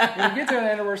get to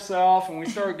the end of ourselves and we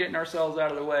start getting ourselves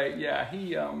out of the way,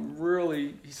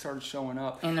 he started showing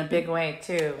up. In a big way,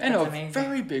 too. In That's a amazing.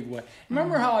 very big way.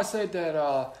 Remember how I said that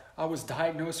I was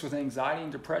diagnosed with anxiety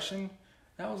and depression?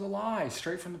 That was a lie,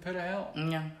 straight from the pit of hell.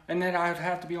 Yeah. And then I'd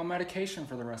have to be on medication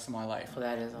for the rest of my life.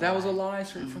 Well, that was a lie,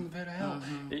 straight from the pit of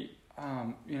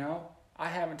hell. I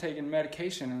haven't taken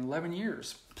medication in 11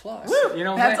 years plus. Woo,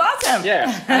 that's awesome. Yeah,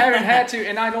 I haven't had to,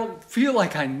 and I don't feel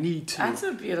like I need to. That's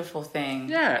a beautiful thing.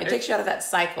 Yeah. It takes you out of that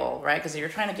cycle, right? Because you're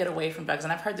trying to get away from drugs.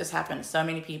 And I've heard this happen to so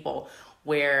many people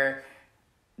where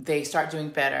they start doing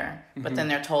better, but then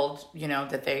they're told,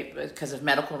 that because of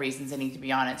medical reasons, they need to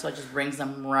be on it. So it just brings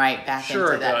them right back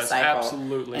into that cycle.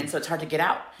 Absolutely. And so it's hard to get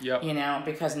out, Yep.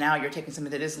 Because now you're taking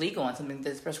something that is legal and something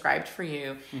that's prescribed for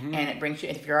you. And it brings you,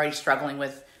 if you're already struggling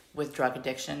with drug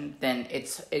addiction, then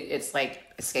it's like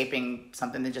escaping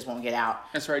something that just won't get out.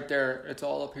 It's right there. It's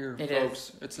all up here,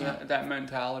 folks. It's that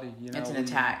mentality. It's an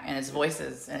attack, and it's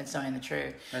voices, and it's knowing the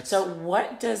truth. So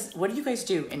what do you guys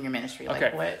do in your ministry?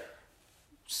 Like what?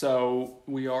 So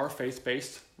we are a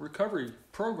faith-based recovery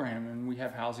program, and we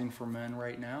have housing for men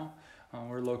right now.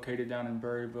 We're located down in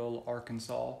Berryville,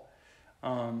 Arkansas.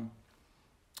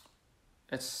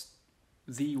 It's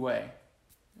the way.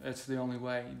 It's the only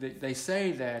way. They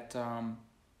say that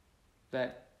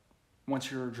that once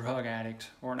you're a drug addict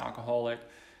or an alcoholic,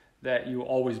 that you will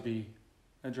always be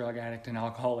a drug addict and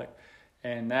alcoholic.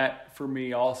 And that, for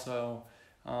me also,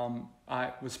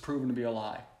 was proven to be a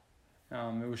lie.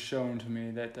 It was shown to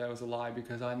me that was a lie,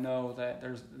 because I know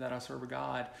that I serve a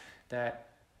God to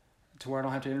where I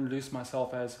don't have to introduce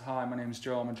myself as, hi, my name is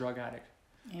Joe, I'm a drug addict.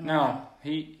 Amen. No,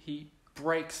 he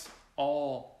breaks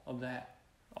all of that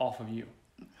off of you.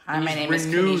 Hi, my name is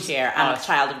Kenisha. I'm a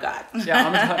child of God. Yeah,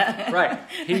 I'm a child. Right.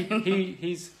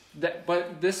 He's that.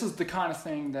 But this is the kind of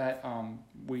thing that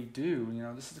we do.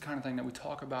 This is the kind of thing that we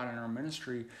talk about in our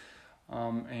ministry,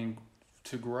 and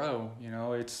to grow.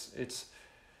 It's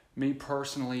me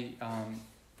personally.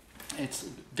 It's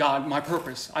God, my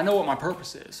purpose. I know what my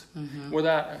purpose is,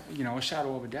 without a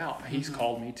shadow of a doubt. He's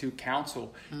called me to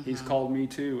counsel. He's called me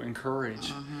to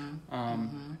encourage,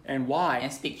 and why?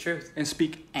 And speak truth. And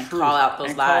speak and truth. Call out those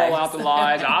and lies. Call out the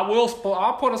lies.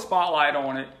 I'll put a spotlight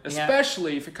on it,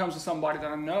 especially if it comes to somebody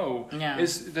that I know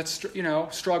that's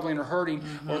struggling or hurting,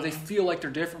 or they feel like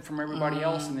they're different from everybody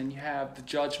else, and then you have the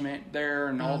judgment there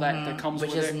and all that comes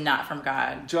with it. Which is not from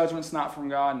God. Judgment's not from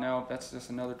God. No, that's just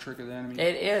another trick of the enemy.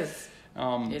 It is.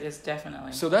 It is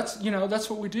definitely. So that's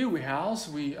what we do. We house.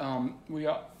 We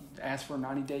ask for a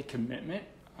 90-day commitment.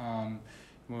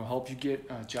 We'll help you get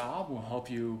a job. We'll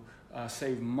help you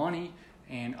save money.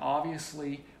 And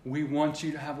obviously, we want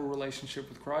you to have a relationship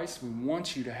with Christ. We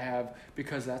want you to have,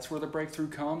 because that's where the breakthrough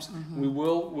comes.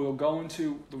 We'll go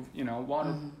into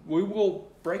water. We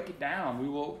will break it down. We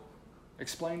will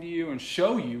explain to you and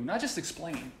show you, not just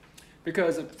explain.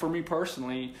 Because for me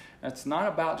personally, it's not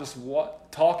about just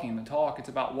talking the talk. It's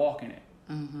about walking it.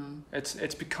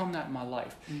 It's become that in my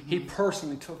life. He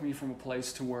personally took me from a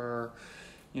place to where,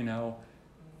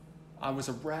 I was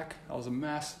a wreck. I was a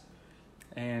mess.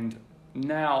 And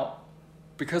now,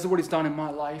 because of what he's done in my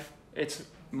life, it's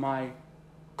my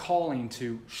calling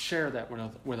to share that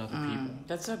with other people.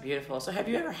 That's so beautiful. So have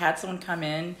you ever had someone come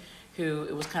in who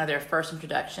it was kind of their first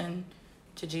introduction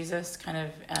to Jesus, kind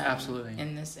of Absolutely.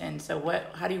 in this? And so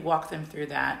how do you walk them through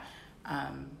that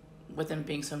with them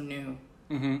being so new?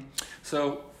 Mm-hmm.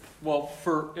 So, well,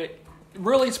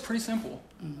 really, it's pretty simple.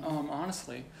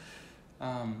 Honestly,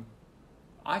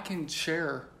 I can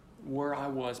share where I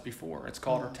was before. It's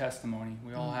called our testimony.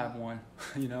 We all have one.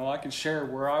 I can share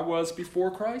where I was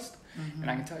before Christ, and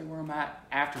I can tell you where I'm at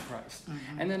after Christ.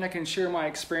 And then I can share my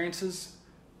experiences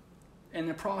in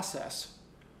the process.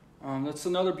 That's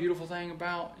another beautiful thing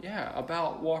about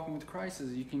walking with Christ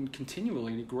is you can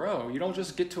continually grow. You don't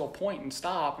just get to a point and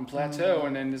stop and plateau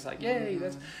and then it's like, yay,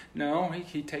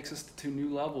 he takes us to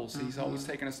new levels. He's always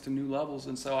taking us to new levels.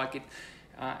 And so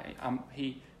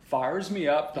he fires me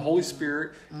up. The Holy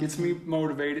Spirit gets me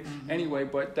motivated. Anyway,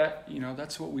 but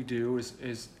that's what we do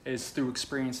is through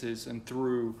experiences and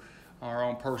through our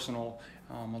own personal,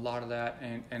 a lot of that.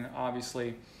 And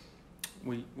obviously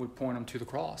we point them to the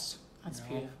cross. That's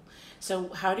beautiful. So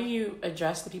how do you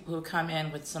address the people who come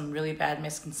in with some really bad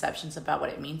misconceptions about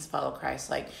what it means to follow Christ,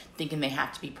 like thinking they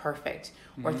have to be perfect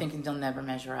or thinking they'll never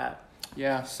measure up?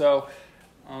 Yeah, so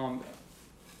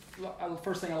the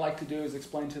first thing I like to do is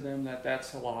explain to them that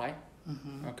that's a lie.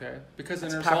 Okay, because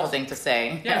that's a powerful thing to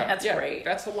say. Yeah, that's great.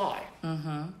 That's a lie.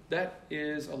 That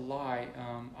is a lie.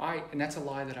 And that's a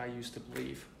lie that I used to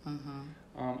believe.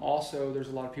 Also, there's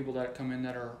a lot of people that come in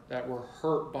that were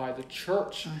hurt by the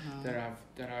church that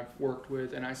I've worked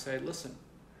with, and I say, listen,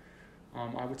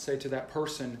 I would say to that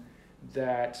person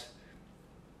that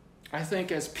I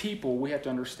think as people, we have to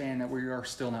understand that we are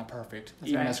still not perfect,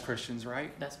 even as Christians,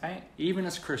 right? That's right. Even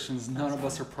as Christians, none of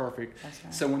us are perfect. That's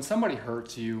right. So when somebody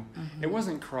hurts you, it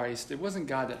wasn't Christ, it wasn't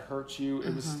God that hurt you,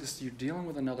 it was just you dealing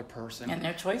with another person. And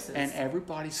their choices. And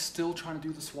everybody's still trying to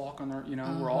do this walk on their,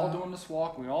 we're all doing this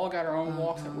walk, we all got our own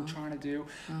walks that we're trying to do.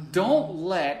 Don't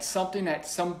let something that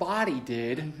somebody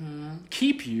did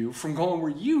keep you from going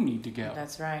where you need to go.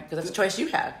 That's right, because that's a choice you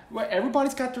have. Well,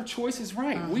 everybody's got their choices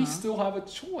right. We still have a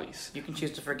choice. You can choose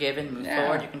to forgive and move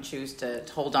forward. You can choose to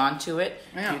hold on to it.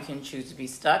 Yeah. You can choose to be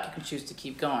stuck. You can choose to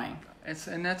keep going.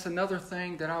 And that's another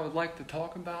thing that I would like to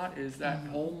talk about is that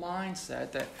whole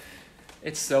mindset that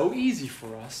it's so easy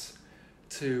for us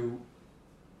to,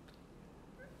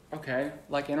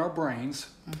 like in our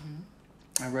brains,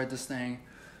 I read this thing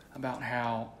about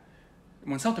how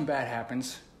when something bad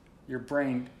happens, your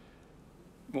brain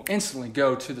will instantly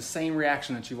go to the same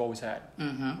reaction that you've always had,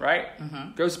 right?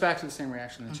 Goes back to the same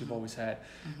reaction that you've always had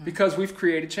because we've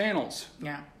created channels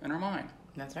in our mind.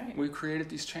 That's right. We've created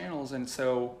these channels, and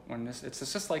so when it's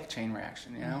just like a chain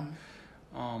reaction,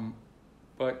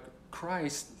 but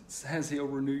Christ says He'll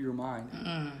renew your mind.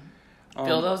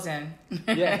 Fill those in.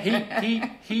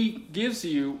 He gives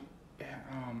you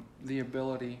the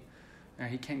ability,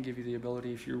 and He can give you the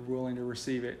ability if you're willing to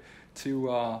receive it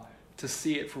to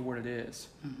see it for what it is,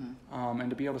 and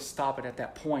to be able to stop it at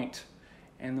that point.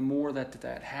 And the more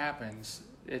that happens,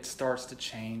 it starts to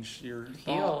change your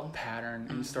thought pattern,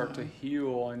 and you start to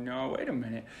heal. And wait a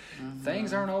minute,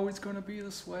 things aren't always going to be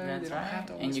this way. That's they don't right. have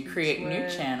to always and you be create this way. new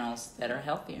channels that are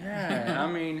healthier. Yeah,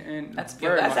 and that's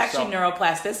good. That's actually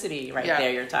neuroplasticity right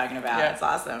there. You're talking about. Yeah. That's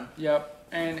awesome. Yep,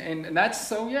 and that's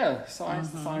science,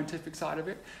 the scientific side of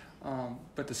it.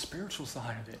 But the spiritual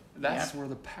side of it, that's where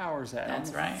the power's at.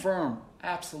 That's I'm a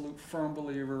absolute firm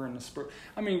believer in the spirit.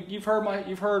 I mean, you've heard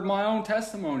my own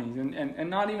testimonies, and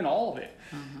not even all of it,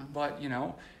 but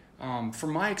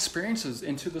from my experiences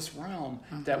into this realm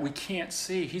that we can't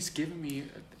see, He's given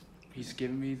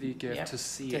me the gift to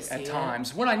see it at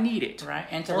times when I need it. Right,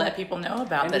 and to let people know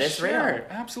about that it's real. It.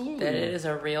 Absolutely. That it is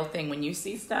a real thing. When you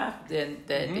see stuff, then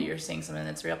that you're seeing something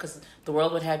that's real, because the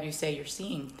world would have you say you're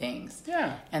seeing things.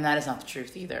 Yeah. And that is not the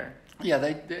truth either. Yeah,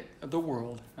 the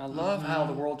world. I love how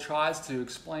the world tries to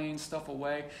explain stuff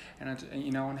away, and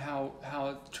how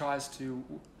it tries to.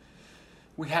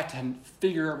 We have to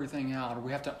figure everything out, or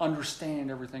we have to understand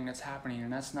everything that's happening,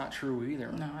 and that's not true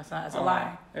either. No, it's not. It's a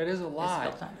lie. It is a lie.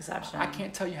 It's built on deception. I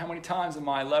can't tell you how many times in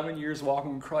my 11 years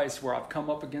walking with Christ where I've come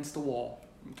up against the wall.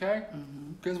 Okay?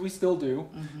 Because we still do.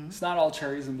 It's not all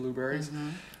cherries and blueberries.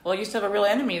 Well, you still have a real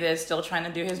enemy that's still trying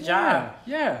to do his job.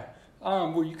 Yeah.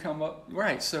 Where you come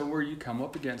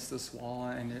up against this wall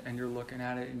and you're looking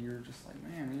at it and you're just like,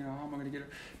 man, how am I going to get it?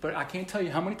 But I can't tell you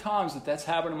how many times that's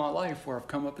happened in my life where I've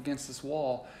come up against this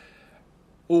wall,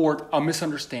 or a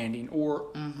misunderstanding, or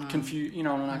confused, and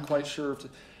I'm not quite sure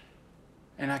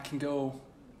and I can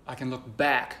look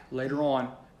back later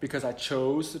on because I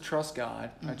chose to trust God.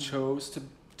 I chose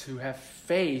to have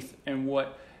faith in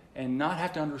and not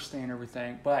have to understand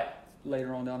everything, but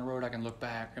later on down the road, I can look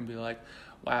back and be like,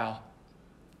 wow,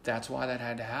 that's why that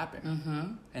had to happen.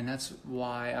 Mm-hmm. And that's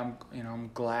why I'm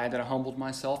glad that I humbled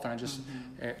myself and I just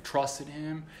trusted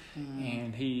him,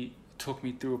 and he took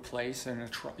me through a place and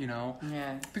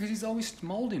because he's always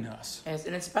molding us. Yes,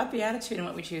 and it's about the attitude and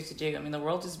what we choose to do. I mean, the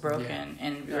world is broken,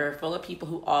 and we're full of people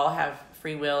who all have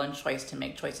free will and choice to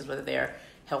make choices, whether they're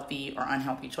healthy or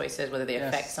unhealthy choices, whether they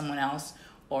affect someone else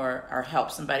or help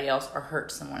somebody else or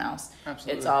hurt someone else.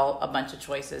 Absolutely. It's all a bunch of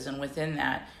choices, and within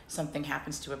that, something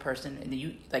happens to a person, and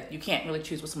you can't really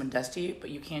choose what someone does to you, but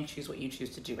you can choose what you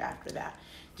choose to do after that.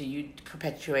 Do you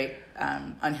perpetuate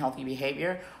unhealthy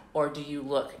behavior, or do you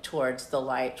look towards the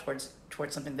light, towards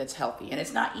something that's healthy? And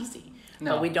it's not easy,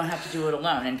 but we don't have to do it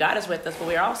alone. And God is with us, but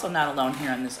we are also not alone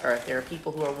here on this earth. There are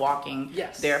people who are walking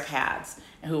their paths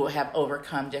and who have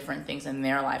overcome different things in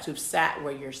their lives, who've sat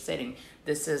where you're sitting.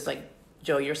 This is like,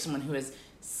 Joe, you're someone who is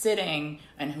sitting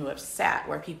and who have sat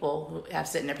where people who have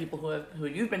sit, and there are people who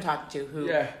you've been talking to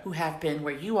who have been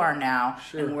where you are now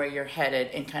and where you're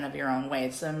headed in kind of your own way.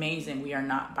 It's amazing. We are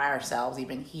not by ourselves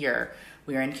even here.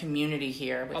 We are in community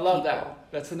here with I love people.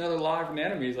 that. That's another lie from the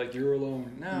enemy. Is like, you're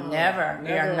alone. No, never.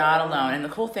 We are not alone. And the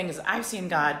cool thing is, I've seen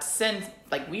God send,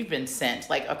 like we've been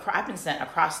sent, like I've been sent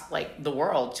across like the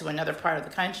world to another part of the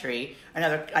country,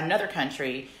 another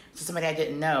country, to somebody I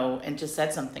didn't know, and just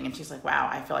said something, and she's like, "Wow,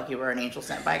 I feel like you were an angel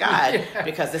sent by God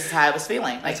because this is how I was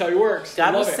feeling." Like, that's how he works.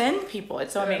 God will send people.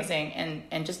 It's so amazing.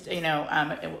 And just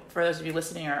for those of you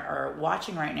listening or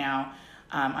watching right now.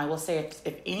 I will say,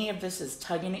 if any of this is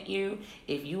tugging at you,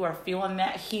 if you are feeling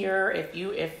that here,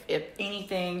 if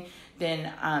anything,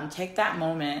 then take that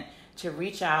moment to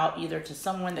reach out either to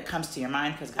someone that comes to your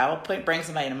mind, because God will bring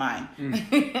somebody to mind.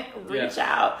 Reach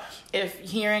out. If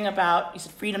hearing about, you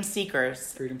said Freedom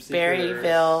Seekers,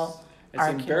 Berryville, it's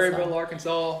Arkansas. In Berryville,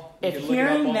 Arkansas. You can look it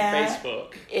up on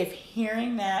Facebook. If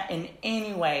hearing that in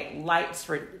any way lights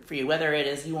for you, whether it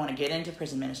is you want to get into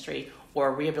prison ministry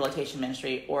or rehabilitation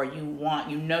ministry, or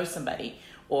you know somebody,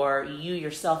 or you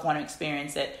yourself want to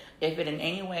experience it, if it in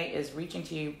any way is reaching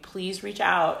to you, please reach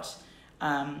out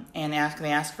and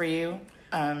ask for you.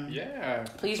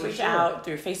 Please reach out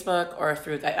through Facebook or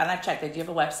through, and I've checked, they do have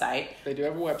a website. They do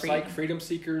have a website,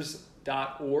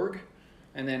 freedomseekers.org.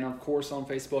 And then, of course, on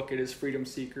Facebook, it is Freedom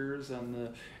Seekers, and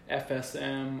the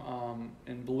FSM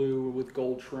in blue with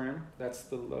gold trim. That's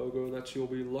the logo that you'll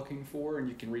be looking for, and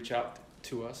you can reach out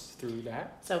to us through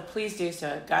that. So please do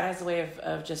so. God has a way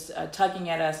of just tugging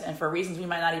at us, and for reasons we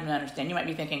might not even understand. You might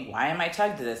be thinking, why am I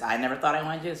tugged to this? I never thought I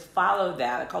wanted to do this. Follow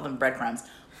that. I call them breadcrumbs.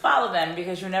 Follow them,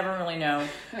 because you never really know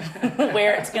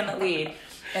where it's going to lead.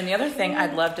 And the other thing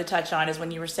I'd love to touch on is when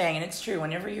you were saying, and it's true,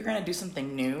 whenever you're going to do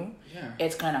something new,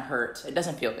 it's going to hurt. It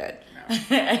doesn't feel good. No.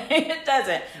 It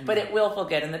doesn't, but it will feel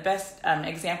good. And the best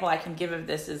example I can give of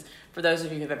this is for those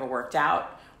of you who have ever worked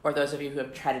out, or those of you who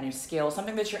have tried a new skill,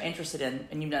 something that you're interested in,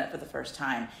 and you've done it for the first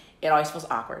time. It always feels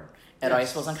awkward. It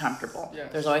always feels uncomfortable.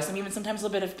 Yes. There's always sometimes a little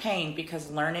bit of pain,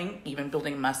 because learning, even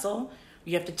building muscle,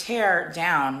 you have to tear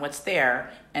down what's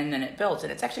there, and then it builds.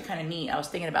 And it's actually kind of neat. I was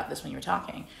thinking about this when you were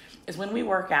talking. Is when we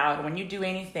work out, or when you do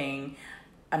anything,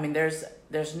 I mean, there's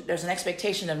an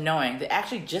expectation of knowing that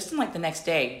actually just in like the next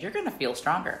day, you're going to feel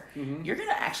stronger. Mm-hmm. You're going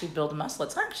to actually build muscle.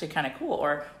 It's actually kind of cool.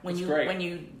 Or when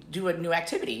you do a new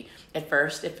activity, at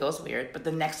first it feels weird, but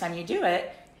the next time you do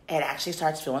it, it actually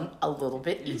starts feeling a little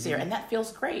bit easier, and that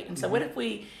feels great. And so what if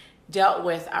we dealt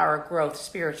with our growth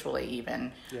spiritually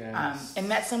even in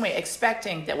that same way,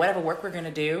 expecting that whatever work we're going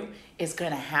to do is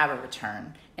going to have a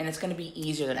return, and it's going to be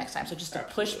easier the next time. So just to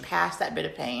push past that bit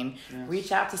of pain,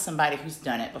 reach out to somebody who's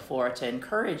done it before to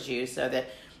encourage you, so that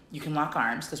you can lock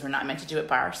arms, because we're not meant to do it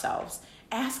by ourselves.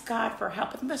 Ask God for help.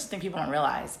 I think that's the thing people don't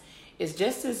realize is,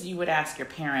 just as you would ask your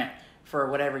parent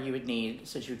for whatever you would need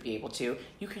so that you would be able to,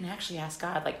 you can actually ask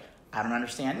God, like, I don't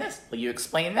understand this. Will you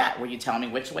explain that? Will you tell me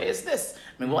which way is this?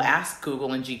 I mean, we'll ask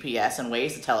Google and GPS and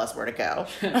ways to tell us where to go.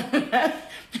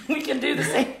 We can do the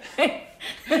same thing.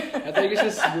 I think it's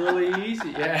just really easy.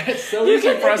 Yeah, it's so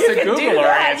easy for us to Google our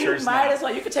answers. You might as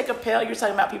well. You could take a pill. You're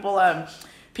talking about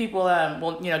people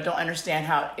don't understand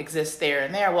how it exists there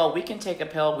and there. Well, we can take a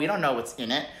pill. We don't know what's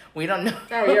in it. We don't know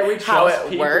how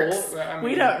it works. I mean,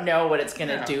 we don't know what it's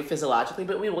going to do physiologically,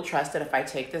 but we will trust that if I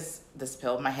take this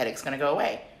pill, my headache's going to go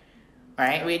away.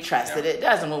 Right? We trust that it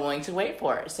does, and we're willing to wait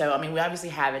for it. So, I mean, we obviously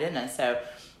have it in us. So,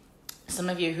 some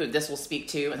of you who this will speak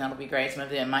to, and that'll be great. Some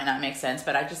of them might not make sense,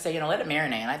 but I just say, let it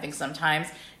marinate. And I think sometimes,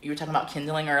 you were talking about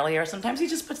kindling earlier, sometimes he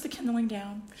just puts the kindling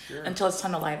down until it's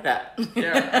time to light it up.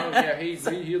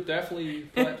 He'll definitely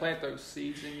plant those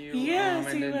seeds in you.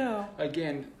 Yes, he will.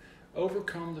 Again,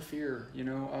 overcome the fear.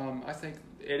 I think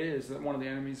it is one of the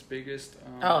enemy's biggest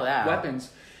weapons.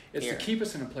 It's fear. to keep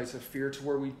us in a place of fear to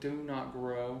where we do not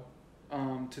grow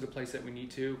to the place that we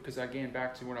need to. Because again,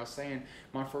 back to what I was saying,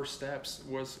 my first steps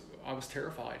was I was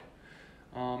terrified.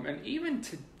 And even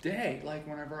today, like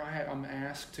whenever I'm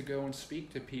asked to go and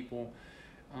speak to people,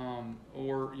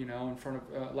 or in front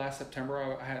of last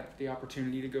September, I had the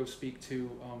opportunity to go speak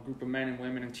to a group of men and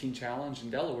women in Teen Challenge in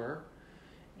Delaware,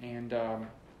 and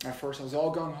at first I was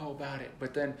all gung ho about it,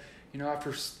 but then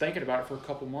after thinking about it for a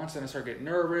couple months, then I started getting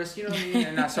nervous, you know what I mean,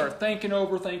 and I started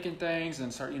overthinking things,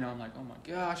 and I'm like, oh my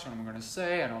gosh, what am I going to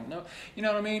say? I don't know, you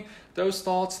know what I mean? Those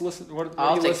thoughts, what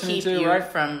are you listening to, right?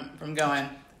 From going.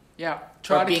 Yeah,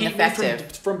 try to keep effective. me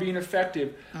from being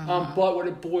effective. But what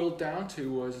it boiled down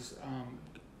to was,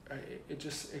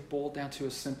 it boiled down to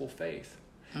a simple faith.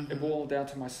 It boiled down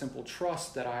to my simple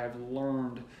trust that I have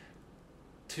learned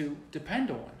to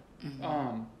depend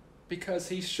on. Because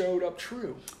he showed up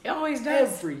true. He always does.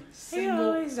 Every single He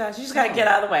always does. You just got to get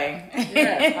out of the way.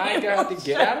 Yeah, I got to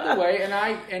get out of the way.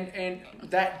 And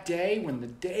that day, when the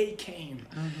day came,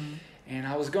 and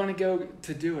I was going to go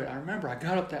to do it, I remember I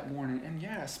got up that morning, and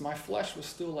yes, my flesh was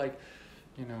still like,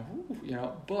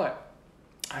 but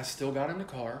I still got in the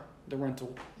car, the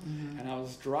rental, and I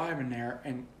was driving there,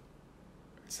 and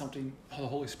the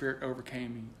Holy Spirit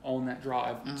overcame me on that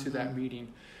drive to that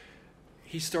meeting.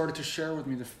 He started to share with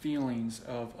me the feelings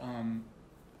of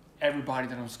everybody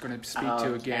that I was going to speak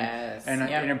to again. Yes. And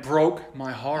it broke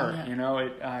my heart.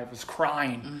 I was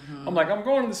crying. I'm like, I'm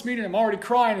going to this meeting, I'm already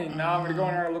crying, and now I'm going to go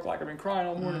in there and look like I've been crying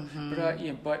all morning.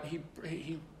 But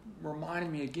he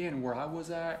reminded me again where I was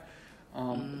at,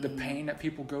 the pain that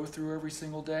people go through every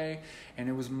single day, and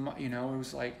it was, it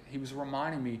was like he was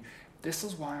reminding me, this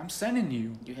is why I'm sending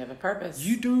you. You have a purpose.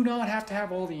 You do not have to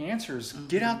have all the answers.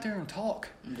 Get out there and talk.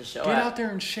 Just Get out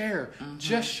there and share.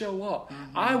 Just show up.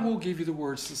 I will give you the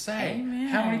words to say. Amen.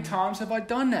 How many times have I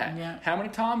done that? Yeah. How many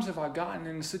times have I gotten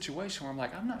in a situation where I'm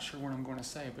like, I'm not sure what I'm going to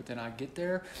say, but then I get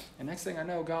there, and next thing I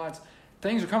know,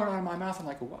 things are coming out of my mouth. I'm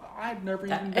like, well, I've never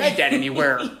even read that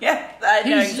anywhere. Yeah, I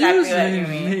know exactly what you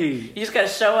mean. Me. You just got to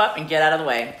show up and get out of the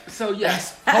way. So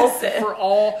yes, hope for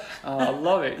all. I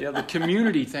love it. Yeah, the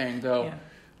community thing though. Yeah.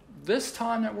 This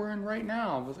time that we're in right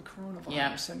now with the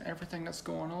coronavirus and everything that's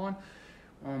going on,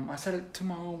 I said it to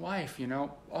my own wife.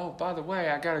 Oh, by the way,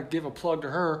 I got to give a plug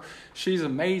to her. She's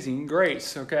amazing,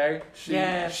 Grace. Okay,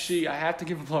 I have to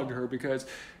give a plug to her because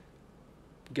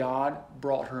God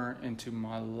brought her into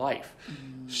my life.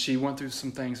 She went through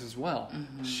some things as well.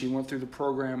 She went through the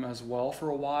program as well for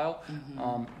a while,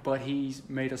 but He's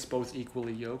made us both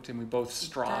equally yoked, and we both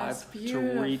strive to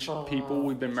reach people.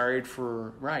 We've been married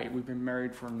for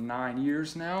 9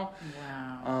 years now.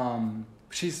 Wow.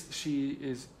 She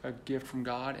is a gift from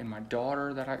God, and my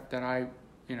daughter that I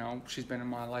she's been in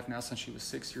my life now since she was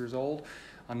 6 years old.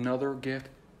 Another gift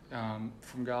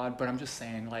from God, but I'm just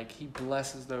saying, like, He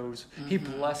blesses those. He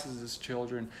blesses His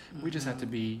children. We just have to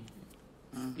be,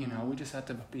 we just have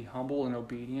to be humble and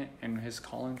obedient in His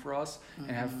calling for us,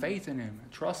 and have faith in Him,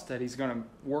 and trust that He's going to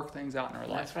work things out in our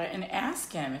life. That's right, and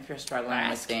ask Him if you're struggling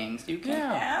with things. You can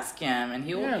ask Him, and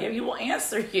He will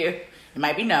answer you. It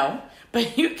might be no,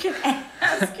 but you can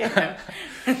ask Him.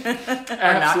 Or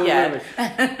not yet.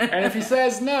 And if He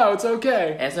says no, it's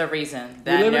okay. There's a reason.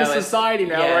 We live in a society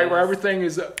now, right, where everything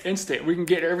is instant. We can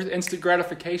get instant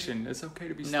gratification. It's okay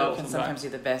to be still. No can sometimes be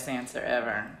the best answer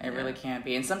ever. It really can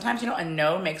be. And sometimes, a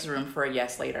no makes room for a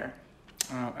yes later.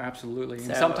 Oh, absolutely.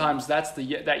 And sometimes that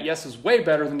yes is way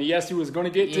better than the yes you was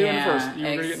going to get to in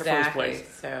the first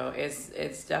place. So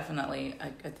it's definitely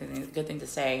a good thing to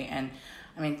say. And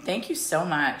I mean, thank you so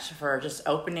much for just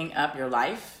opening up your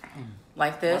life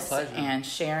like this and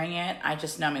sharing it. I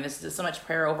just know, this is so much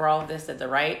prayer over all of this, that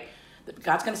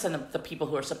God's going to send the people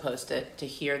who are supposed to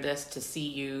hear this, to see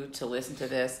you, to listen to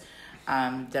this,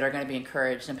 that are going to be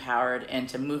encouraged, empowered, and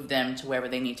to move them to wherever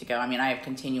they need to go. I have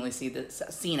continually seen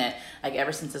it, like,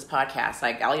 ever since this podcast.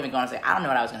 Like, I'll even go and say, I don't know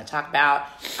what I was going to talk about.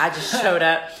 I just showed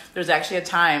up. There's actually a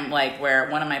time, like, where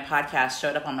one of my podcasts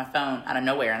showed up on my phone out of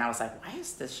nowhere, and I was like, why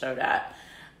is this showed up?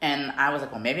 And I was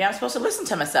like, well, maybe I'm supposed to listen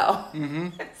to myself.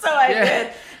 So I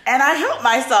did. And I helped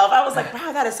myself. I was like,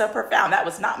 wow, that is so profound. That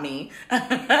was not me.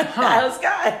 That was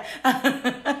God.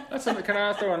 That's something. Can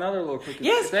I throw another little quick thing?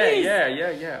 Yes, please.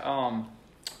 Yeah.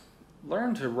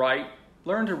 Learn to write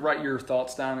your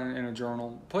thoughts down in a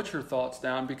journal. Put your thoughts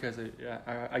down, because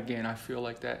I feel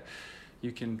like that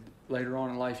you can later on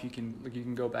in life, you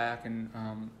can go back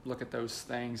and look at those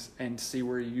things and see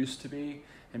where you used to be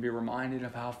and be reminded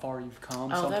of how far you've come.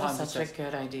 Oh, Sometimes that was such a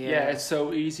good idea. Yeah, it's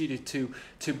so easy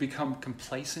to become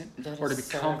complacent or to be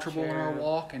so comfortable in our true.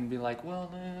 walk and be like,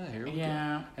 well, here we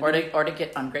Yeah, go. or to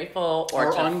get ungrateful,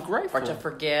 or to, ungrateful, or to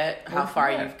forget how far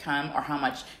you've come or how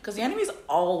much, because the enemy's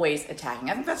always attacking.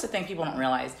 I think that's the thing people don't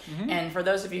realize. Mm-hmm. And for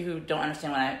those of you who don't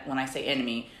understand when I say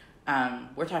enemy,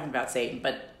 we're talking about Satan,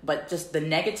 but just the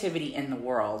negativity in the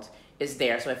world is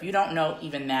there. So if you don't know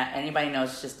even that, anybody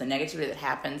knows just the negativity that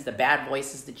happens, the bad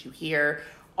voices that you hear,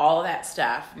 all of that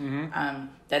stuff,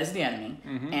 that is the enemy.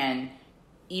 Mm-hmm. And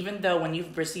even though when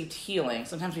you've received healing,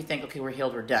 sometimes we think, okay, we're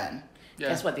healed, we're done. Yeah.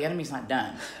 Guess what? The enemy's not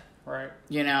done. Right.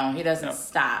 You know, he doesn't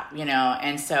stop, you know.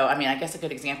 And so, I mean, I guess a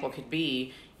good example could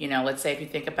be, you know, let's say if you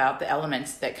think about the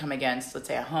elements that come against, let's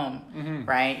say, a home,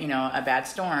 right? You know, a bad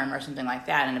storm or something like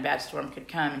that. And a bad storm could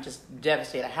come and just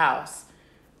devastate a house,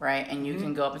 right? And you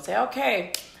can go up and say,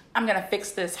 okay, I'm going to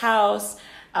fix this house.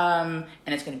 And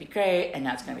it's going to be great, and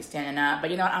now it's going to be standing up.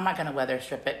 But you know what? I'm not going to weather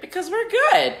strip it because we're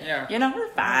good. Yeah. You know, we're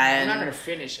fine. We're not going to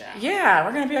finish out. Yeah,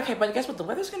 we're going to be okay. But guess what? The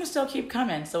weather's going to still keep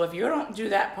coming. So if you don't do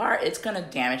that part, it's going to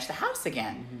damage the house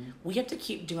again. Mm-hmm. We have to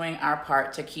keep doing our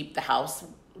part to keep the house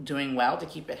doing well, to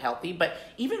keep it healthy. But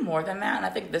even more than that, and I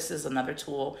think this is another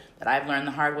tool that I've learned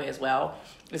the hard way as well,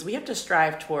 is we have to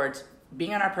strive towards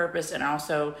being on our purpose and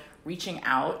also reaching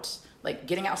out, like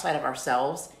getting outside of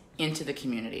ourselves into the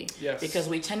community. Yes. Because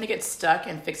we tend to get stuck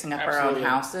in fixing up Absolutely. our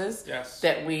own houses. Yes.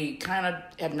 That we kind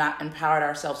of have not empowered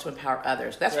ourselves to empower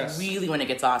others. That's really when it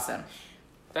gets awesome.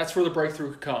 That's where the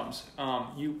breakthrough comes.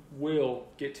 You will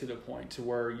get to the point to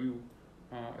where you,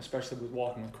 especially with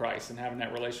walking with Christ and having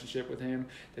that relationship with Him,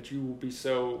 that you will be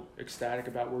so ecstatic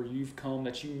about where you've come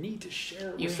that you need to share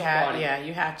it with somebody.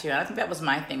 You have to. And I think that was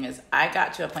my thing, is I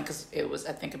got to a point, because it was,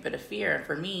 I think, a bit of fear. And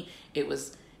for me, it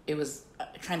was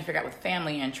trying to figure out with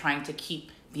family and trying to keep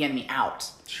the enemy out.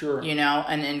 Sure. You know,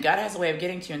 and God has a way of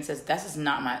getting to you and says, this is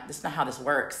not how this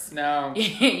works. No.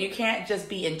 You can't just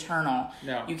be internal.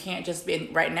 No. You can't just be,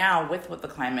 right now with the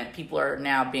climate, people are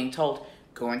now being told,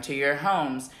 go into your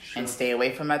homes and stay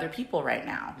away from other people right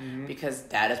now, because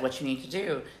that is what you need to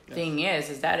do. Yes. Thing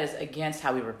is that is against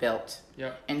how we were built.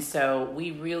 Yep. And so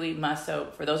we really must,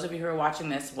 so for those of you who are watching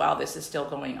this while this is still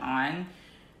going on,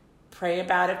 pray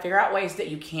about it. Figure out ways that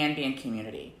you can be in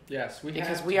community. Yes,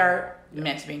 because we are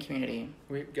meant to be in community.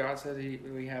 God said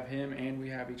we have Him and we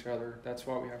have each other. That's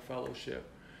why we have fellowship.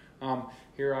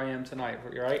 Here I am tonight,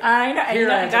 right? I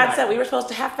know. God said we were supposed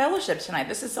to have fellowship tonight.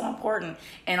 This is so important.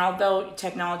 And although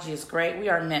technology is great, we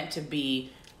are meant to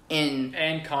be in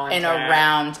contact and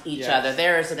around each other.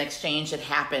 There is an exchange that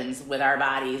happens with our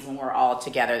bodies when we're all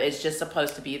together. It's just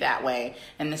supposed to be that way.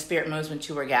 And the Spirit moves when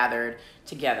two are gathered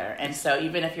together. And so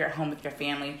even if you're at home with your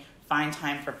family, find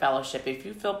time for fellowship. If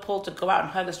you feel pulled to go out and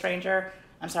hug a stranger,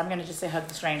 I'm sorry, I'm going to just say hug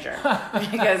the stranger.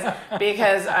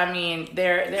 because I mean,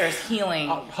 there is healing.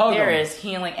 There is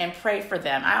healing, and pray for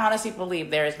them. I honestly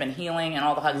believe there has been healing and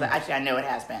all the hugs. Actually, I know it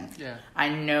has been. Yeah. I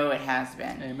know it has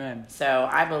been. Amen. So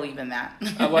I believe in that.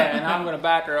 And I'm going to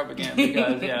back her up again,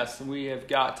 because yes, we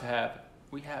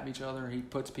have each other. He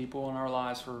puts people in our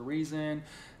lives for a reason.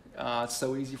 It's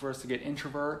so easy for us to get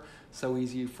introvert. So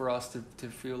easy for us to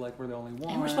feel like we're the only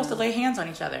one. And we're supposed to lay hands on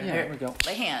each other. Yeah, there we go.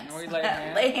 Lay hands. We lay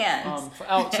hands. Lay hands.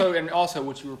 And also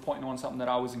what you were pointing on, something that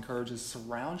I always encourage, is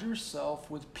surround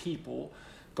yourself with people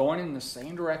going in the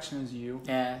same direction as you,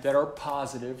 that are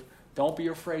positive. Don't be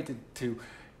afraid to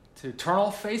turn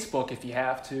off Facebook if you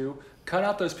have to. Cut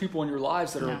out those people in your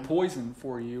lives that are poison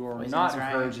for you or not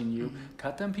encouraging you. Mm-hmm.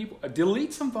 Cut them people.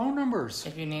 Delete some phone numbers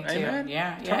if you need to. Amen.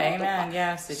 Amen.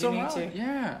 Yes, if you need to.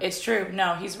 Yeah, it's true.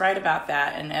 No, he's right about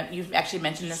that. And you've actually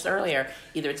mentioned this earlier.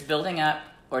 Either it's building up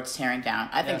or it's tearing down.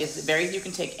 I think it's very easy. You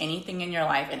can take anything in your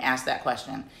life and ask that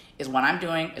question: is what I'm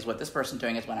doing? Is what this person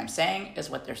doing? Is what I'm saying? Is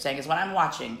what they're saying? Is what I'm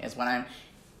watching? Is what I'm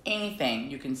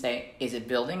anything? You can say: is it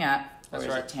building up? Or is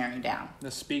it tearing down?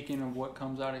 The speaking of what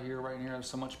comes out of here right here, there's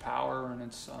so much power, and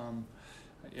it's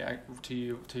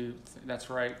that's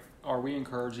right. Are we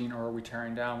encouraging or are we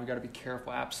tearing down? We got to be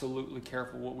careful, absolutely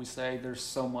careful what we say. There's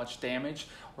so much damage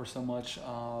or so much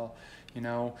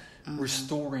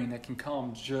restoring that can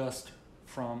come just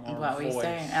from our what voice. We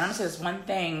say. And I'm gonna say this one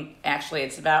thing. Actually,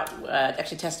 it's about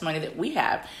testimony that we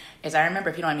have. Is I remember,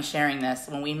 if you don't mind me sharing this,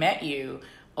 when we met you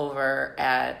over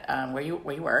at where you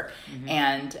work,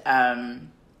 and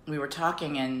we were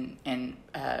talking, and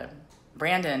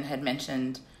Brandon had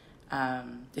mentioned that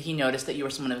he noticed that you were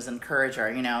someone who was an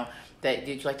encourager. You know, that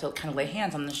you'd like to kind of lay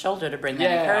hands on the shoulder to bring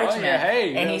that encouragement.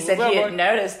 Hey, and he said he had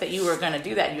noticed that you were going to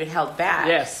do that. You had held back.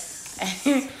 Yes.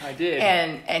 I did.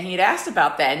 And he had asked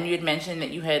about that, and you had mentioned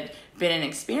that you had been in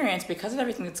experience because of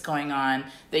everything that's going on,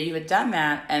 that you had done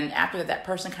that, and after that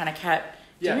person kind of kept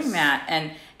doing that.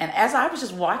 And as I was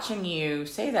just watching you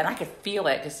say that, I could feel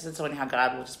it, because it's only how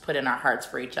God will just put in our hearts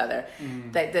for each other.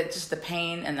 That just the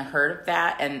pain and the hurt of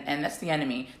that, and that's the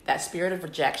enemy, that spirit of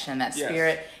rejection, that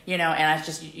spirit, and I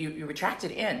just, you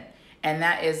retracted in. And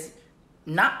that is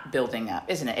not building up,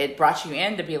 isn't it? It brought you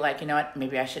in to be like, you know what,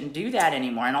 maybe I shouldn't do that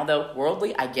anymore. And although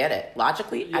worldly, I get it.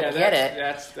 Logically, I get it.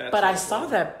 That's but I saw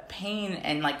the pain,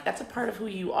 and like, that's a part of who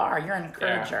you are. You're an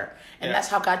encourager. And that's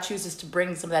how God chooses to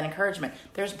bring some of that encouragement.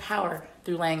 There's power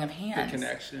through laying of hands. The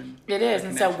connection. It is.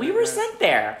 And so we were sent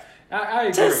there. I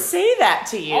agree. To say that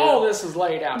to you. All this is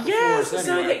laid out before us anyway.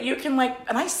 So that you can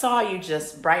and I saw you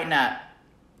just brighten up.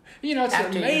 It's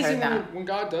amazing when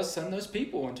God does send those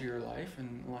people into your life,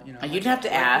 and you didn't have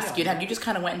to ask. You just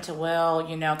kind of went into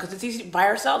because it's easy by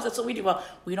ourselves. That's what we do. Well,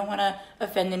 we don't want to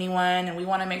offend anyone, and we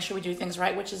want to make sure we do things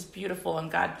right, which is beautiful. And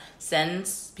God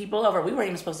sends people over. We weren't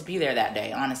even supposed to be there that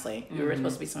day. Honestly, we were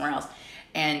supposed to be somewhere else,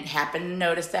 and happened to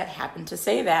notice that, happened to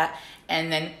say that, and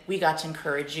then we got to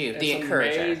encourage you, the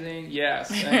encourager. Amazing,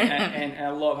 yes, and I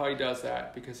love how he does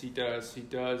that, because he does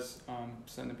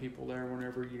send the people there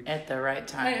whenever you at the right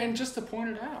time, and just to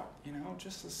point it out,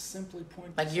 just to simply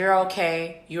point. Like, you're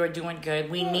okay, you are doing good.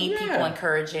 We need people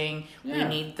encouraging. We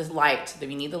need the light.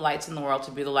 We need the lights in the world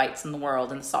to be the lights in the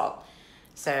world and the salt.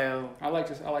 So I like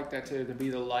that too, to be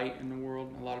the light in the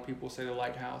world. A lot of people say the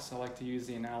lighthouse. I like to use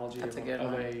the analogy of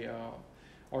a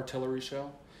artillery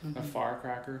shell, a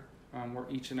firecracker, where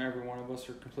each and every one of us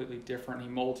are completely different. He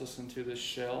molds us into this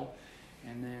shell,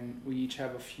 and then we each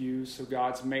have a fuse. So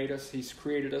God's made us. He's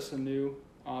created us a new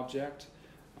object.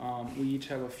 We each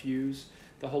have a fuse.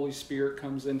 The Holy Spirit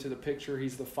comes into the picture.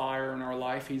 He's the fire in our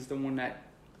life. He's the one that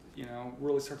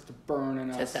really starts to burn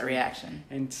in us. Just that reaction.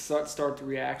 And start the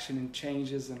reaction and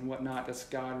changes and whatnot. That's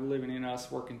God living in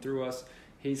us, working through us.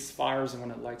 His fire is the one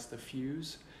that lights the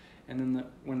fuse. And then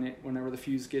whenever the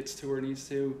fuse gets to where it needs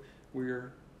to,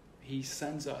 he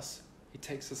sends us. He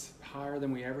takes us higher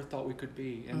than we ever thought we could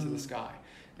be into the sky,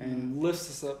 and lifts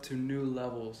us up to new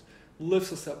levels,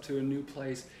 lifts us up to a new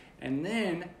place. And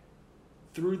then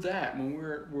through that, when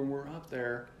we're up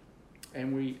there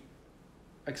and we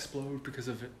explode because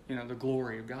of it, the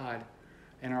glory of God,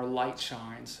 and our light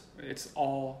shines,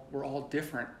 we're all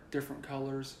different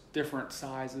colors, different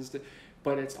sizes,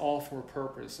 but it's all for a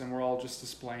purpose, and we're all just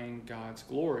displaying God's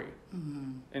glory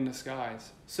in the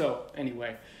skies. So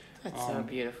anyway, that's so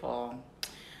beautiful.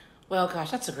 Well,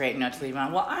 gosh, that's a great note to leave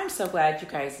on. Well, I'm so glad you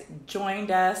guys joined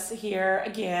us here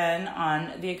again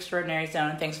on The Extraordinary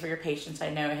Zone. Thanks for your patience. I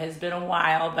know it has been a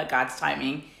while, but God's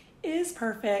timing is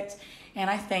perfect. And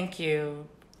I thank you.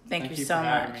 Thank you so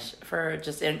much for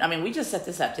we just set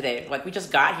this up today. Like, we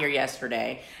just got here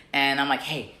yesterday, and I'm like,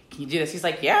 hey, can you do this? He's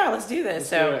like, yeah, let's do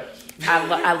this.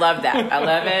 I love that. I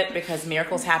love it, because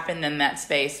miracles happen in that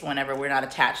space whenever we're not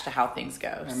attached to how things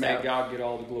go. And may God get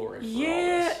all the glory for all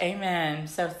this. Amen.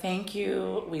 So thank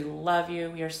you. We love you.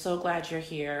 We are so glad you're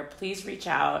here. Please reach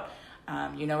out.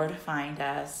 You know where to find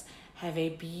us. Have a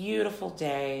beautiful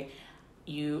day.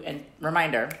 And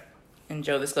reminder, and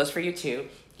Joe, this goes for you too.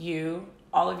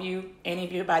 All of you,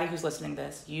 anybody who's listening to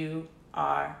this, you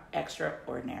are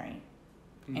extraordinary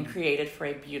and created for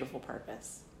a beautiful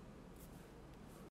purpose.